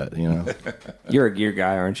want that. You're a gear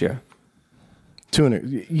guy, aren't you? To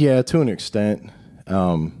an extent.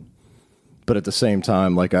 But at the same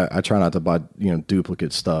time, like I try not to buy,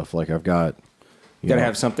 duplicate stuff. Like I've got, you gotta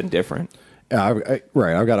have something different. Right.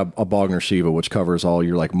 I've got a Bogner Shiva, which covers all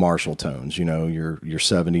your like Marshall tones, your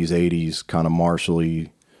 70s, 80s kind of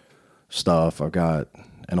Marshall-y stuff. I've got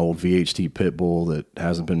an old VHT Pitbull that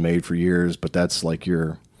hasn't been made for years, but that's like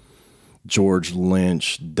your George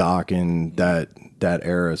Lynch, Dokken, that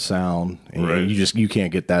era sound. And right. you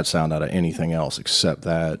can't get that sound out of anything else except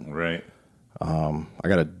that. Right. I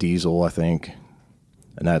got a Diesel, I think,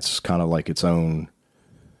 and that's kind of like its own.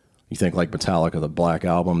 You think like Metallica, the Black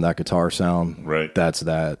Album, that guitar sound, right? That's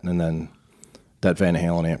that, and then that Van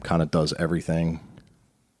Halen amp kind of does everything.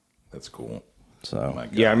 That's cool. So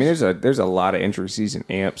yeah, I mean, there's a lot of intricacies in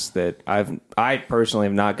amps that I personally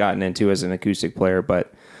have not gotten into as an acoustic player,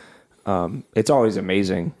 but it's always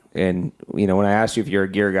amazing. And, you know, when I asked you if you're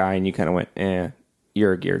a gear guy and you kind of went,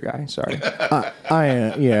 you're a gear guy. Sorry. I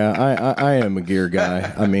am. Yeah, I am a gear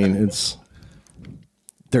guy. I mean,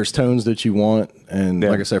 there's tones that you want. And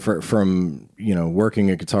like I said, from, you know, working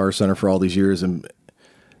at Guitar Center for all these years, and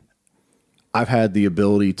I've had the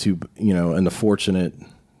ability to, you know, and the fortunate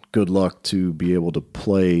good luck to be able to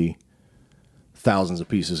play thousands of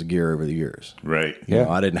pieces of gear over the years. Right. You know,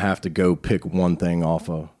 I didn't have to go pick one thing off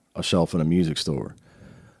a shelf in a music store.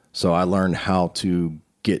 So I learned how to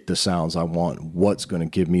get the sounds I want, what's going to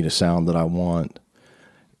give me the sound that I want.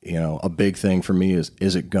 You know, a big thing for me is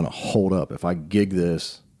it going to hold up? If I gig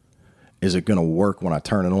this, is it going to work when I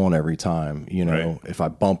turn it on every time? You know, if I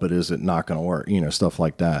bump it, is it not going to work? You know, stuff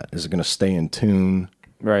like that. Is it going to stay in tune?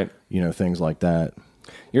 Right. You know, things like that.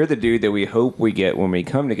 You're the dude that we hope we get when we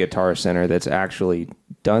come to Guitar Center that's actually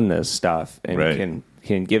done this stuff and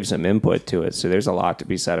can give some input to it. So there's a lot to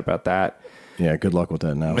be said about that. Yeah, good luck with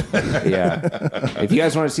that now. Yeah. If you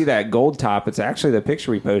guys want to see that gold top, it's actually the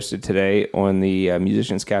picture we posted today on the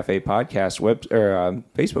Musicians Cafe podcast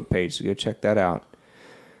Facebook page. So go check that out.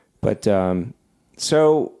 But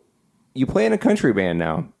so you play in a country band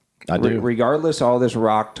now. I do. Regardless of all this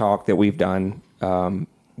rock talk that we've done,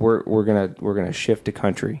 we're gonna shift to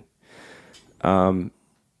country.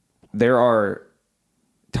 There are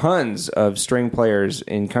tons of string players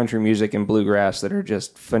in country music and bluegrass that are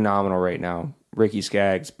just phenomenal right now. Ricky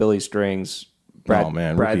Skaggs, Billy Strings, Brad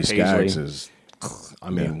Ricky Paisley. Skaggs is, I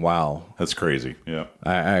mean, wow. That's crazy. Yeah.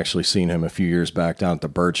 I actually seen him a few years back down at the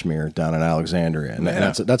Birchmere down in Alexandria. And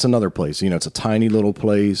that's another place. You know, it's a tiny little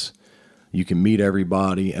place. You can meet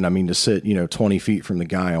everybody. And I mean, to sit, you know, 20 feet from the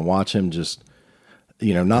guy and watch him just,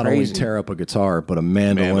 you know, not only tear up a guitar, but a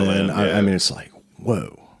mandolin. I mean, it's like,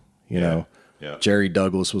 whoa, you know. Yeah. Jerry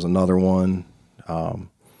Douglas was another one.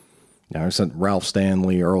 I said Ralph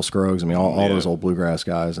Stanley, Earl Scruggs. I mean, all those old bluegrass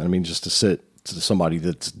guys. I mean, just to sit to somebody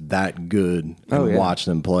that's that good and watch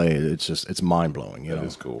them play, it's mind blowing. You know,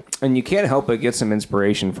 is cool. And you can't help but get some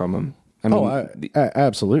inspiration from them. I mean,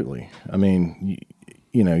 absolutely. I mean,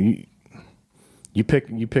 you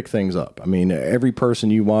pick things up. I mean, every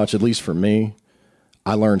person you watch, at least for me,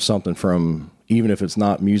 I learned something from, even if it's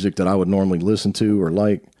not music that I would normally listen to or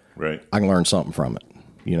like. Right. I can learn something from it.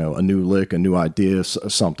 You know, a new lick, a new idea,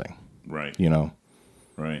 something. Right. You know.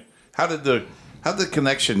 Right. How'd the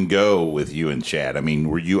connection go with you and Chad? I mean,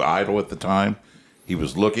 were you idle at the time? He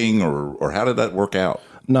was looking, or how did that work out?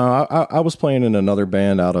 No, I was playing in another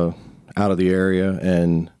band out of the area,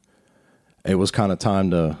 and it was kind of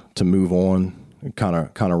time to move on, and kind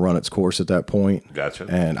of run its course at that point. Gotcha.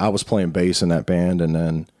 And I was playing bass in that band, and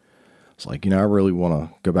then it's like, you know, I really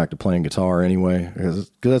want to go back to playing guitar anyway,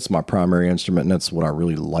 because that's my primary instrument, and that's what I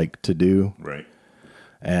really like to do. Right.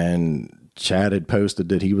 And Chad had posted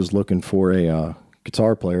that he was looking for a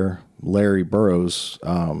guitar player, Larry Burrows,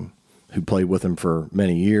 who played with him for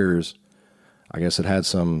many years. I guess it had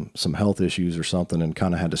some health issues or something and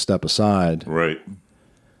kind of had to step aside. Right.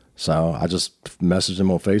 So I just messaged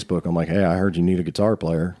him on Facebook. I'm like, hey, I heard you need a guitar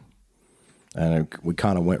player. And we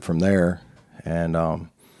kind of went from there. And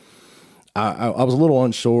I was a little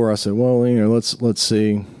unsure. I said, well, you know, let's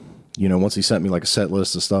see. You know, once he sent me like a set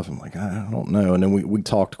list of stuff, I'm like, I don't know. And then we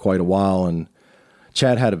talked quite a while, and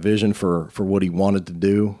Chad had a vision for what he wanted to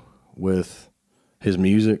do with his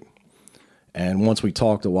music. And once we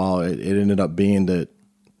talked a while, it ended up being that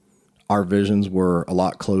our visions were a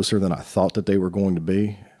lot closer than I thought that they were going to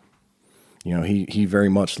be. You know, he very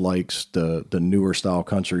much likes the newer style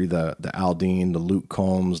country, the Aldine, the Luke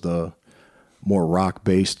Combs, the more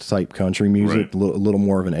rock-based type country music, right. a little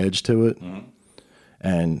more of an edge to it. Mm-hmm.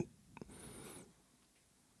 And,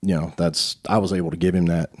 you know, I was able to give him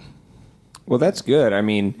that. Well, that's good. I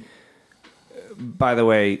mean, by the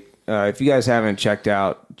way, if you guys haven't checked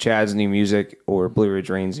out Chad's new music or Blue Ridge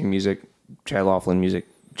Rain's new music, Chad Laughlin music,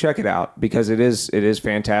 check it out, because it is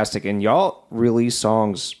fantastic. And y'all release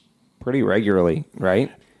songs pretty regularly,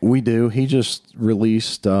 right? We do. He just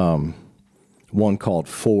released one called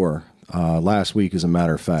Four last week, as a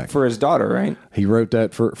matter of fact. For his daughter, right? He wrote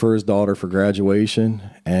that for his daughter for graduation,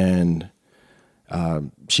 and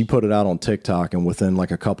she put it out on TikTok, and within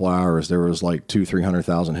like a couple hours, there was like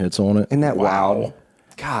 200,000-300,000 hits on it. Isn't that wow?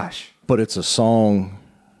 Gosh. But it's a song.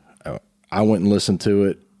 I went and listened to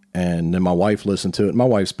it, and then my wife listened to it. My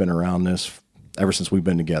wife's been around this ever since we've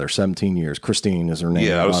been together, 17 years. Christine is her name.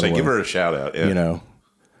 Yeah, I was saying, give her a shout out. Yeah. You know,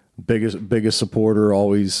 biggest supporter,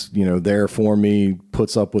 always, you know, there for me,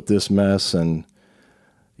 puts up with this mess. And,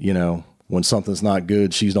 you know, when something's not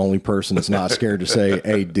good, she's the only person that's not scared to say,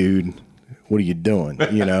 hey, dude, what are you doing?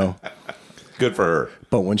 You know? Good for her.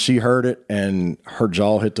 But when she heard it and her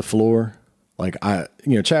jaw hit the floor, like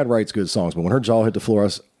Chad writes good songs, but when her jaw hit the floor,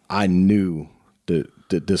 I knew that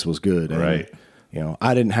this was good. And, right.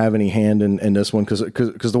 I didn't have any hand in this one because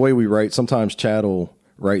the way we write, sometimes Chad will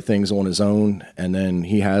write things on his own, and then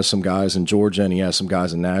he has some guys in Georgia and he has some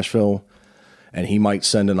guys in Nashville, and he might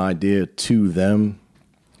send an idea to them.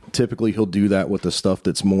 Typically, he'll do that with the stuff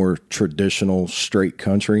that's more traditional, straight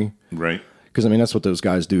country. Right. Because, that's what those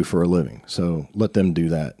guys do for a living. So let them do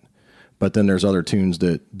that. But then there's other tunes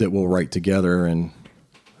that we'll write together and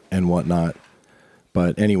whatnot.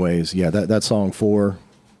 But anyways, yeah, that song 4,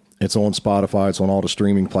 it's on Spotify. It's on all the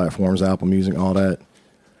streaming platforms, Apple Music, all that.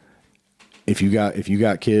 If you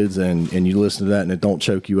got kids and you listen to that and it don't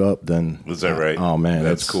choke you up, then is that right? Oh man,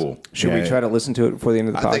 that's cool. Should we try to listen to it before the end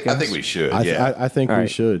of the podcast? I think we should. I think we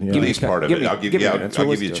should. Yeah. At least part of it. I'll give you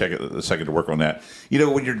a second to work on that.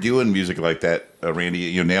 When you're doing music like that,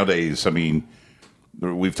 Randy, nowadays,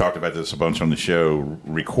 we've talked about this a bunch on the show.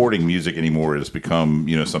 Recording music anymore has become,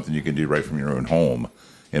 something you can do right from your own home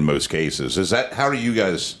in most cases.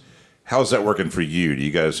 How's that working for you? Do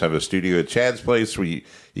you guys have a studio at Chad's place where you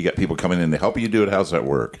got people coming in to help you do it? How's that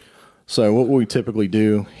work? So what we typically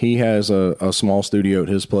do, he has a small studio at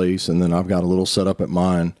his place, and then I've got a little setup at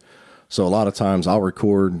mine. So a lot of times I'll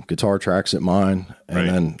record guitar tracks at mine, and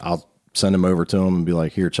then I'll send them over to him and be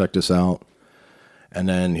like, here, check this out. And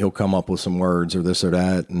then he'll come up with some words or this or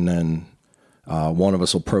that, and then one of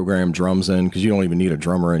us will program drums in, because you don't even need a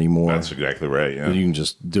drummer anymore. That's exactly right, yeah. You can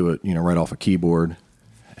just do it, right off a keyboard.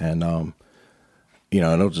 And,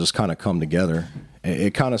 it'll just kind of come together.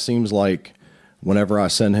 It kind of seems like whenever I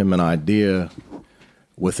send him an idea,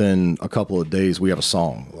 within a couple of days, we have a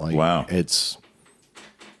song. Like, wow.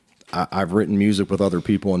 I've written music with other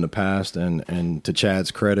people in the past, and to Chad's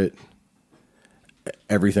credit,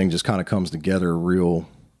 everything just kind of comes together real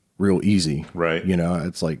easy. Right.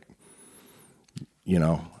 It's like,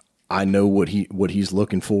 I know what he's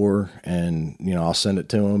looking for, and, I'll send it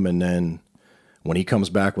to him, and then when he comes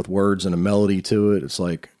back with words and a melody to it, it's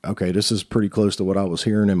like, okay, this is pretty close to what I was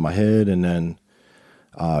hearing in my head. And then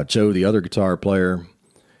Joe, the other guitar player,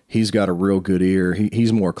 he's got a real good ear.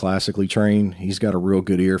 He's more classically trained. He's got a real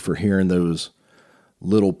good ear for hearing those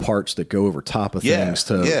little parts that go over top of things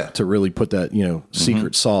to really put that,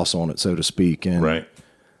 secret sauce on it, so to speak. And,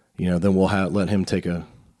 then we'll let him take a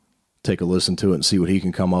listen to it and see what he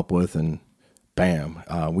can come up with. And bam,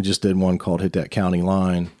 we just did one called Hit That County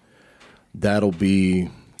Line. That'll be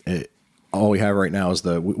it. All we have right now is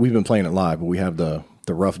we've been playing it live, but we have the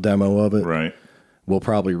rough demo of it. Right. We'll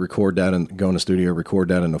probably record that and go in the studio, record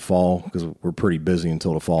that in the fall, because we're pretty busy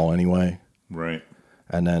until the fall anyway. Right.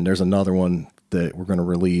 And then there's another one that we're going to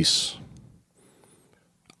release,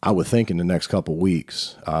 I would think, in the next couple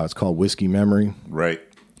weeks. It's called Whiskey Memory. Right.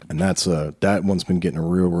 And that one's been getting a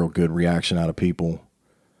real good reaction out of people.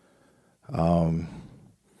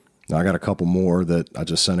 I got a couple more that I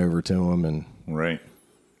just sent over to him, and right.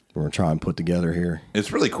 we're going to try and put together here.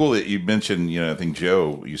 It's really cool that you mentioned, I think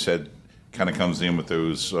Joe, you said, kind of comes in with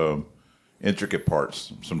those intricate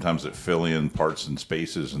parts, sometimes that fill in parts and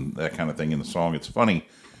spaces and that kind of thing in the song. It's funny,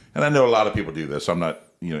 and I know a lot of people do this. I'm not,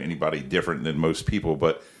 anybody different than most people,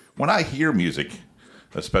 but when I hear music,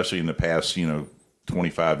 especially in the past,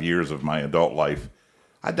 25 years of my adult life,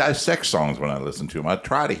 I dissect songs when I listen to them. I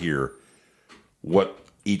try to hear what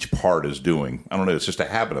each part is doing. I don't know. It's just a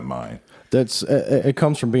habit of mine. It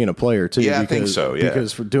comes from being a player too. Yeah, I think so. Yeah,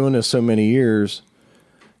 because for doing this so many years,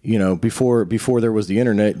 before there was the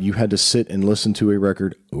internet, you had to sit and listen to a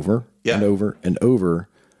record over and over and over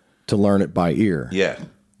to learn it by ear. Yeah,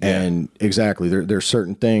 and exactly, there's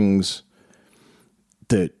certain things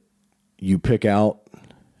that you pick out,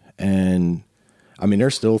 and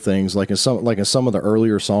there's still things like in some of the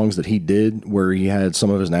earlier songs that he did where he had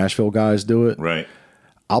some of his Nashville guys do it. Right.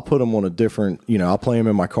 I'll put them on a different, I'll play them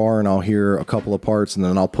in my car and I'll hear a couple of parts, and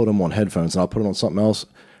then I'll put them on headphones and I'll put them on something else,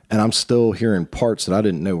 and I'm still hearing parts that I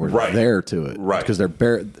didn't know were there to it. Right. Because they're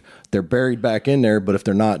buried back in there, but if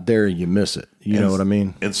they're not there, you miss it. You know what I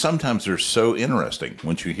mean? And sometimes they're so interesting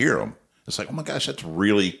once you hear them. It's like, oh my gosh, that's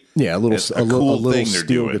really a little cool thing they're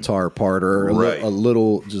steel doing. Guitar part, or a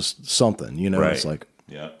little just something. Right. It's like,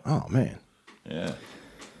 oh man, yeah.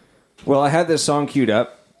 Well, I had this song queued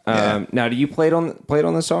up. Now, do you play it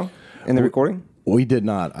on this song in the recording? We did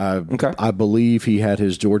not. I believe he had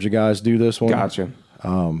his Georgia guys do this one. Gotcha.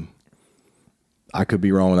 I could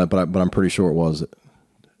be wrong with that, but I'm pretty sure it was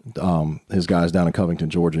his guys down in Covington,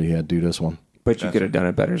 Georgia. He had to do this one. But you could have done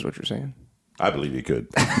it better, is what you're saying. I believe you could.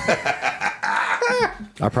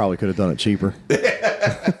 I probably could have done it cheaper.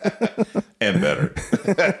 And better.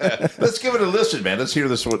 Let's give it a listen, man. Let's hear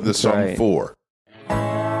this song right. 4.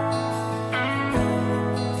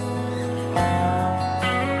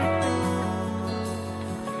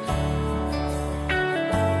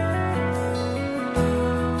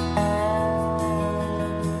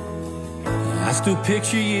 I still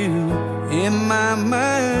picture you in my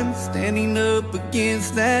mind, standing up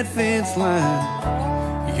against that fence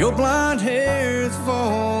line. Your blonde hair is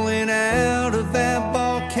falling out of that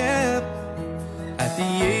ball cap. At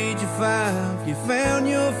the age of 5, you found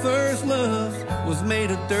your first love was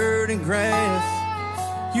made of dirt and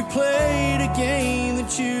grass. You played a game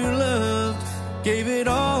that you loved, gave it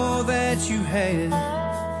all that you had.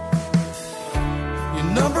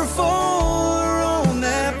 You're number 4 on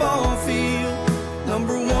that ball field,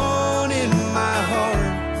 number 1 in my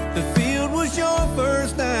heart. The field was your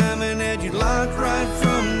first time and had you locked right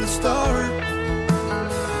from the start.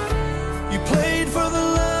 You played for the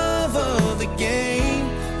love of the game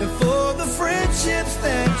and for the friendships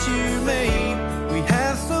that you made. We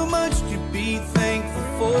have so much to be thankful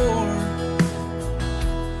for,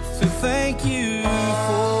 so thank you for.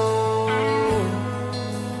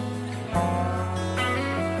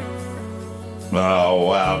 Oh,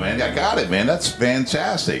 wow, man. I got it, man. That's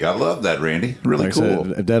fantastic. I love that, Randy. Really Like cool. I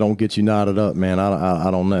said, if that don't get you knotted up, man, I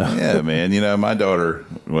don't know. Yeah, man. You know, my daughter,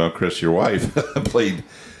 well, Chris, your wife, played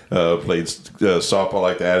softball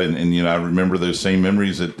like that, and you know, I remember those same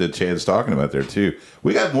memories that Chad's talking about there too.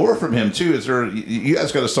 We got more from him too. Is there? You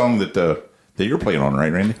guys got a song that you're playing on,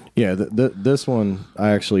 right, Randy? Yeah, this one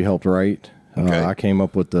I actually helped write. Okay. I came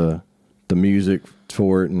up with the music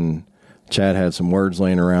for it, and Chad had some words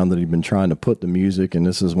laying around that he'd been trying to put the music, and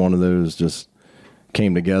this is one of those just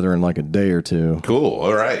came together in like a day or two. Cool.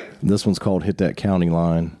 All right. This one's called Hit That County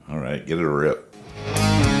Line. All right. Get it a rip.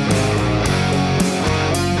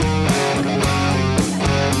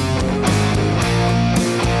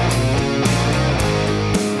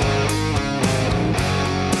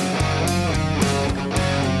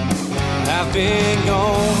 I've been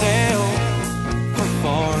gone now for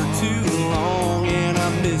far too long, and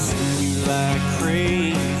I'm missing you like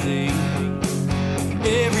crazy.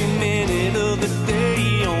 Every minute of the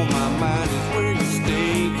day on my mind is where you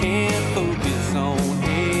stay. Can't focus on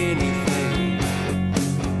anything.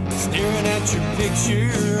 Staring at your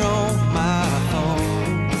picture on my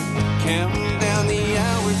phone, counting down the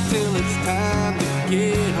hours till it's time to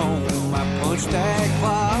get home. I punch that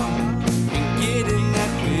clock and get in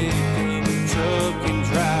that big truck and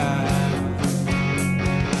drive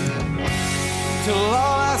till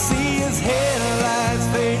all I see is headlights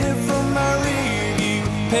faded from my rear view.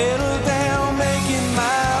 Pedal down, making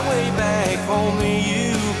my way back home to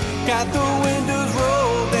you. Got the windows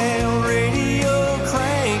rolled down, radio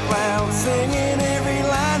crank loud, singing every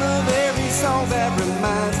line of every song that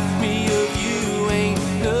reminds me of you. Ain't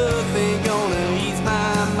nothing gonna ease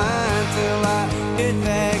my mind till I hit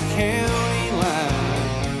that county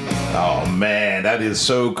line. Oh man, that is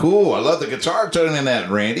so cool. I love the guitar tone in that,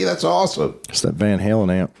 Randy. That's awesome. It's that Van Halen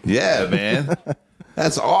amp. Yeah, man.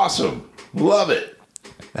 That's awesome. Love it.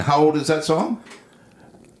 How old is that song?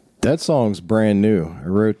 That song's brand new. I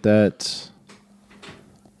wrote that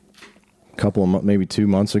a couple of maybe 2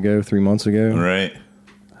 months ago, 3 months ago. Right.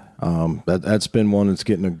 That's been one that's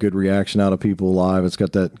getting a good reaction out of people live. It's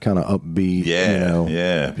got that kind of upbeat, Yeah. you know.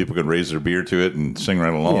 Yeah. People could raise their beer to it and sing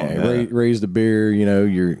right along. Yeah, raise the beer. You know,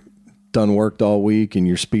 you're done worked all week and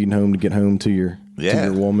you're speeding home to get home to your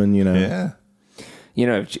woman. You know, Yeah. You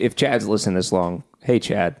know, if Chad's listened this long, hey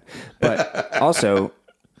Chad. But also,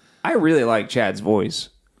 I really like Chad's voice.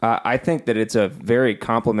 I think that it's a very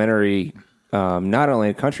complimentary, not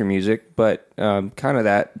only to country music, but kind of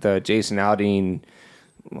the Jason Aldean,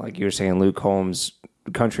 like you were saying, Luke Holmes,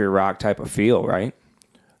 country rock type of feel, right?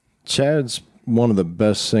 Chad's one of the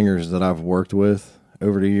best singers that I've worked with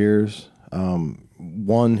over the years.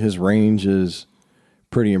 One, his range is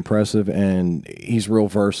pretty impressive, and he's real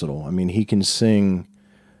versatile. I mean, he can sing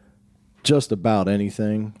just about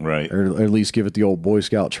anything, Right. Or at least give it the old Boy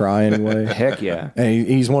Scout try anyway. Heck yeah. And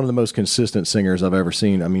he's one of the most consistent singers I've ever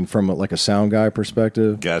seen. I mean, from like a sound guy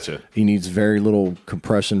perspective, Gotcha. he needs very little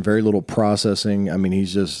compression, very little processing. I mean,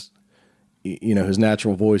 he's just, you know, his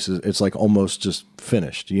natural voice is, it's like almost just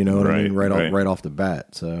finished. You know what I mean? Right off the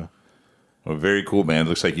bat. So, Well, very cool, man.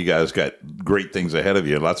 Looks like you guys got great things ahead of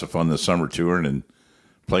you. Lots of fun this summer touring and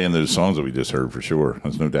playing those songs that we just heard for sure.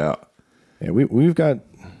 There's no doubt. yeah, we've got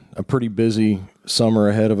a pretty busy summer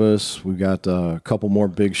ahead of us. We've got a couple more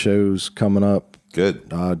big shows coming up. Good.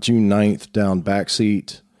 June 9th down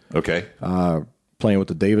Backseat, Okay. playing with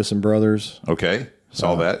the Davison Brothers. Okay.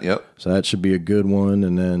 Saw that. Yep. So that should be a good one.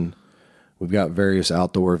 And then we've got various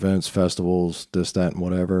outdoor events, festivals, this, that, and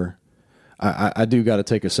whatever. I do got to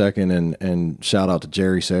take a second and shout out to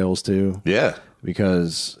Jerry Sales too. Yeah.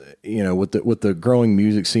 Because, with the growing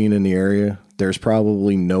music scene in the area, there's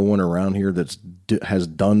probably no one around here has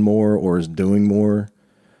done more or is doing more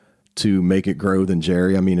to make it grow than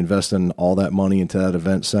Jerry. I mean, investing all that money into that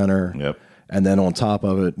event center. Yep. And then on top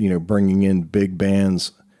of it, bringing in big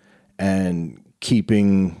bands and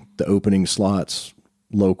keeping the opening slots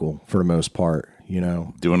local for the most part,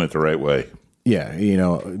 Doing it the right way. Yeah,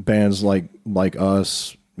 bands like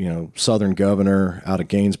us, Southern Governor out of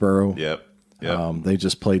Gainesboro. Yep. They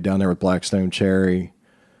just played down there with Blackstone Cherry.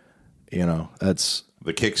 That's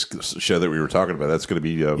the Kicks show that we were talking about. That's going to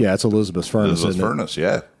be it's Elizabeth's Furnace. Elizabeth's Furnace.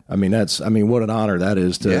 Yeah. I mean, what an honor that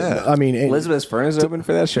is to. Yeah. I mean, Elizabeth's Furnace open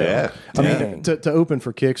for that show. Yeah. I mean, to open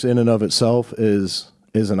for Kicks in and of itself is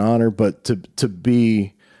an honor, but to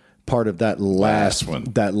be part of that last one,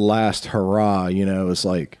 that last hurrah, it's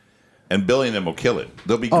like. And Billy and them will kill it.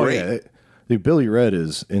 They'll be great. Yeah. Dude, Billy Red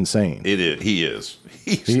is insane. It is. He is.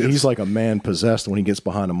 He's like a man possessed when he gets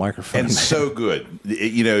behind a microphone. And so good.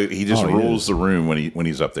 He just rules the room when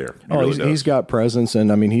he's up there. He's got presence,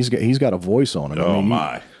 and I mean, he's got a voice on him. Oh, I mean,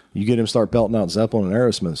 my. You get him start belting out Zeppelin and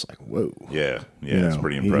Aerosmith, it's like, whoa. Yeah, it's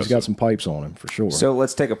pretty impressive. He's got some pipes on him, for sure. So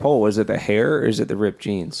let's take a poll. Is it the hair or is it the ripped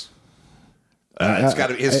jeans? It's got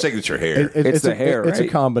his signature hair. It's the hair, It's a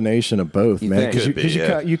right? combination of both, man.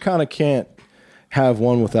 Because you kind of can't have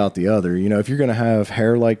one without the other. If you're going to have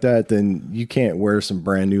hair like that, then you can't wear some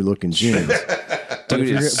brand new looking jeans. Dude,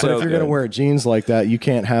 if you're going to wear jeans like that, you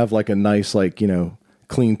can't have like a nice,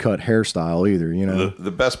 clean cut hairstyle either.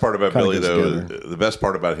 The best part about Billy, though, together. the best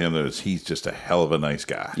part about him, though, is he's just a hell of a nice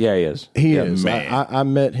guy. Yeah, he is. He is. Man. I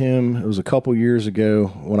met him. It was a couple years ago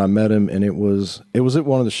when I met him, and it was at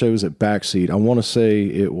one of the shows at Backseat. I want to say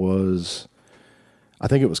it was. I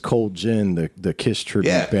think it was Cold Gin, the Kiss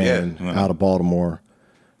tribute band out of Baltimore.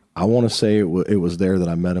 I want to say it was there that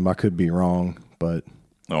I met him. I could be wrong, but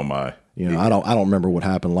oh my, I don't remember what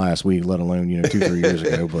happened last week, let alone 2-3 years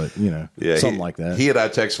ago. But something like that. He and I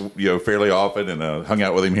text fairly often, and hung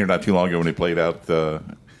out with him here not too long ago when he played out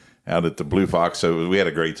at the Blue Fox. So we had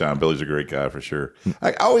a great time. Billy's a great guy for sure.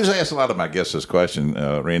 I always ask a lot of my guests this question,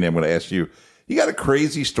 Randy. I'm going to ask you. You got a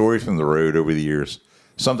crazy story from the road over the years?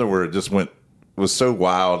 Something where it just was so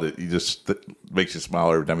wild that that makes you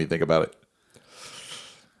smile every time you think about it.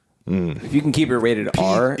 If you can keep it rated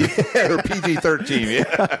R. Or PG-13,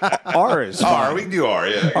 yeah. R is fine. R, we can do R,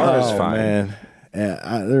 yeah. R is Oh, fine. man.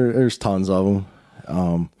 Yeah, there's tons of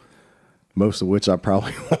them, most of which I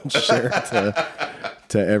probably won't share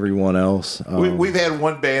to everyone else. We've had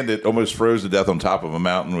one band that almost froze to death on top of a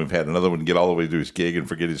mountain. We've had another one get all the way to his gig and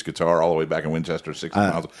forget his guitar all the way back in Winchester, 60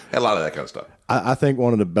 miles. Had a lot of that kind of stuff. I think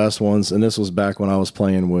one of the best ones, and this was back when I was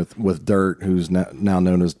playing with Dirt, who's now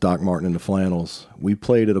known as Doc Martin and the Flannels. We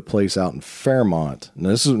played at a place out in Fairmont.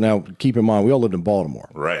 Now keep in mind, we all lived in Baltimore.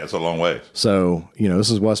 Right, that's a long way. So, this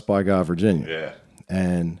is West by God, Virginia. Yeah.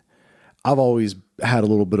 And I've always had a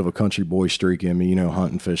little bit of a country boy streak in me,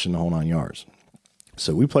 hunting, fishing, the whole 9 yards.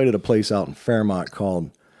 So we played at a place out in Fairmont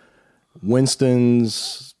called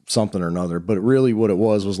Winston's something or another. But really what it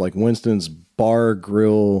was like Winston's Bar,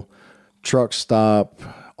 Grill, Truck Stop,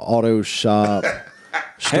 Auto Shop,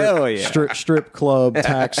 Hell yeah. strip club,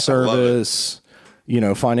 tax service,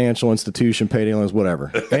 financial institution, payday loans,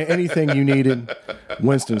 whatever. Anything you needed,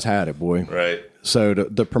 Winston's had it, boy. Right. So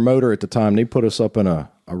the promoter at the time, they put us up in a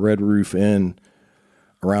Red Roof Inn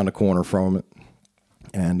around the corner from it.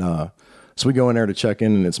 And so we go in there to check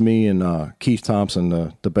in, and it's me and Keith Thompson,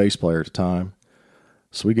 the bass player at the time.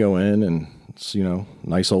 So we go in, and it's,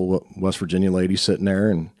 nice old West Virginia lady sitting there,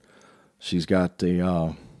 and she's got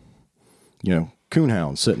the,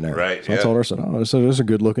 coonhound sitting there. Right, So I told her, I said, those are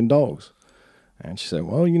good-looking dogs. And she said,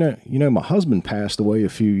 well, my husband passed away a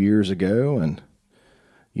few years ago, and,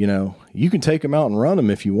 you can take him out and run him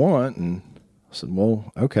if you want. And I said,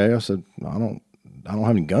 well, okay. I said, I don't have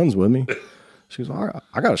any guns with me. She goes, all right,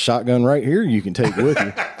 I got a shotgun right here you can take with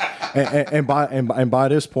you. and by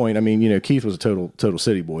this point, I mean, Keith was a total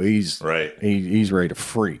city boy. He's right. He's ready to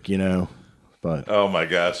freak, But oh my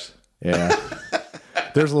gosh, yeah.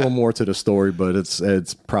 There's a little more to the story, but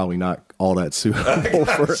it's probably not all that suitable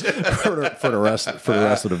for the rest of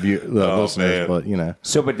the listeners. Man. But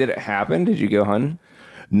So, but did it happen? Did you go hunting?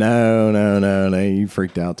 No, you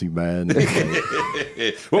freaked out too bad.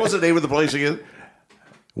 What was the name of the place again?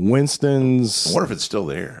 Winston's. I wonder if it's still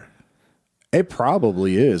there. It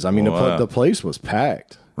probably is. I mean, the place was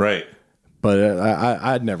packed. Right. But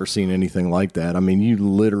I'd never seen anything like that. I mean, you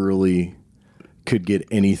literally could get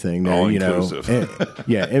anything there. All You know, inclusive.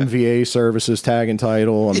 yeah, MVA services, tag and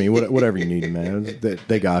title. I mean, whatever you need, man,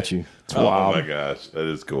 they got you. It's wild. Oh my gosh, that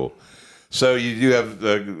is cool. So you do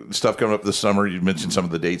have stuff coming up this summer. You mentioned some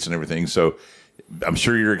of the dates and everything. So I'm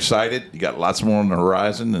sure you're excited. You got lots more on the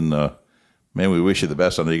horizon, and man, we wish you the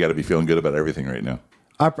best. I know you got to be feeling good about everything right now.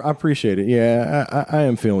 I appreciate it. Yeah, I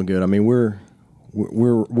am feeling good. I mean, we're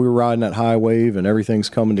riding that high wave, and everything's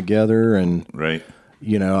coming together. And Right.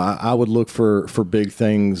 you know, I would look for big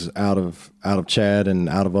things out of Chad and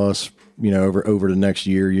out of us. You know, over the next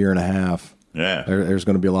year and a half. Yeah. There's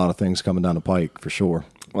going to be a lot of things coming down the pike for sure.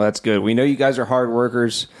 Well, that's good. We know you guys are hard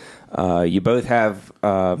workers. You both have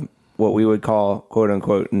what we would call, quote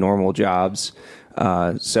unquote, normal jobs.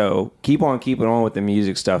 So keep on keeping on with the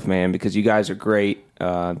music stuff, man, because you guys are great.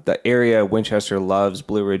 The area of Winchester loves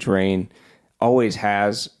Blue Ridge Rain, always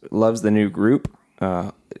has, loves the new group,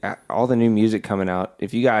 all the new music coming out.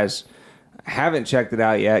 If you guys haven't checked it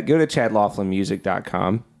out yet, go to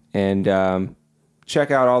chadlaughlinmusic.com and check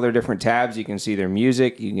out all their different tabs. You can see their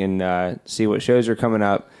music. You can see what shows are coming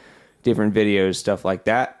up, different videos, stuff like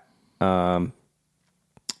that.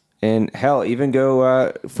 And hell, even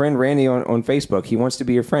go friend Randy on Facebook. He wants to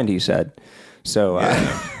be your friend, he said. So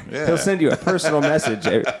Yeah. he'll send you a personal message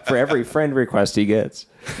for every friend request he gets.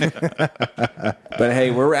 But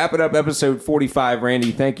hey, we're wrapping up episode 45.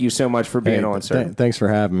 Randy, thank you so much for being on, sir. Thanks for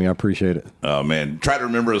having me. I appreciate it. Oh man, try to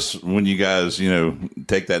remember us when you guys,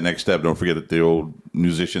 take that next step. Don't forget the old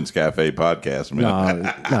Musicians Cafe podcast,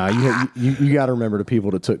 man. You got to remember the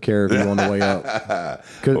people that took care of you on the way up.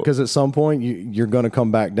 Because at some point you're going to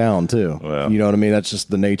come back down too. Well, you know what I mean? That's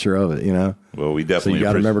just the nature of it. You know. Well, we So definitely you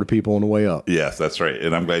got to remember the people on the way up. Yes, that's right,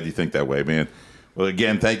 and I'm glad you think that way, man. Well,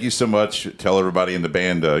 again, thank you so much. Tell everybody in the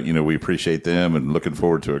band, we appreciate them, and looking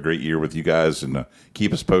forward to a great year with you guys. And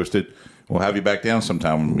keep us posted. We'll have you back down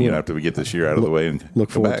sometime, after we get this year out of the way and look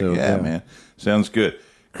come forward back. to it. Yeah, Yeah. man, sounds good.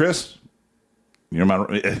 Chris,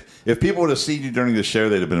 if people would have seen you during the show,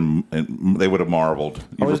 they would have marveled.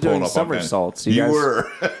 You I was were pulling doing up all kinds- somersaults. You guys-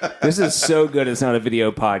 were. This is so good. It's not a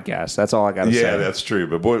video podcast. That's all I got to say. Yeah, that's true.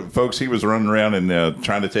 But boy, folks, he was running around and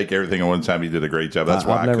trying to take everything at one time. He did a great job. That's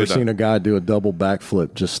why I've never seen a guy do a double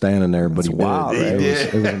backflip just standing there, but he wild, did. right?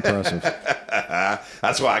 It was impressive.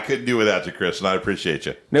 That's why I couldn't do without you, Chris, and I appreciate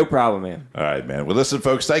you. No problem, man. All right, man. Well, listen,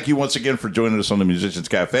 folks, thank you once again for joining us on the Musicians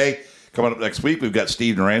Cafe. Coming up next week, we've got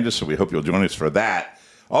Steve Naranda, so we hope you'll join us for that.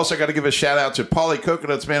 Also, got to give a shout out to Polly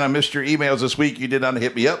Coconuts, man. I missed your emails this week. You did not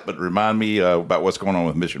hit me up, but remind me about what's going on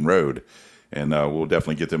with Mission Road, and we'll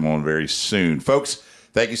definitely get them on very soon. Folks,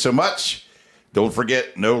 thank you so much. Don't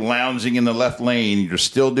forget, no lounging in the left lane. You're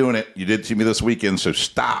still doing it. You did to me this weekend, so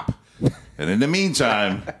stop. And in the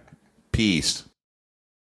meantime, peace.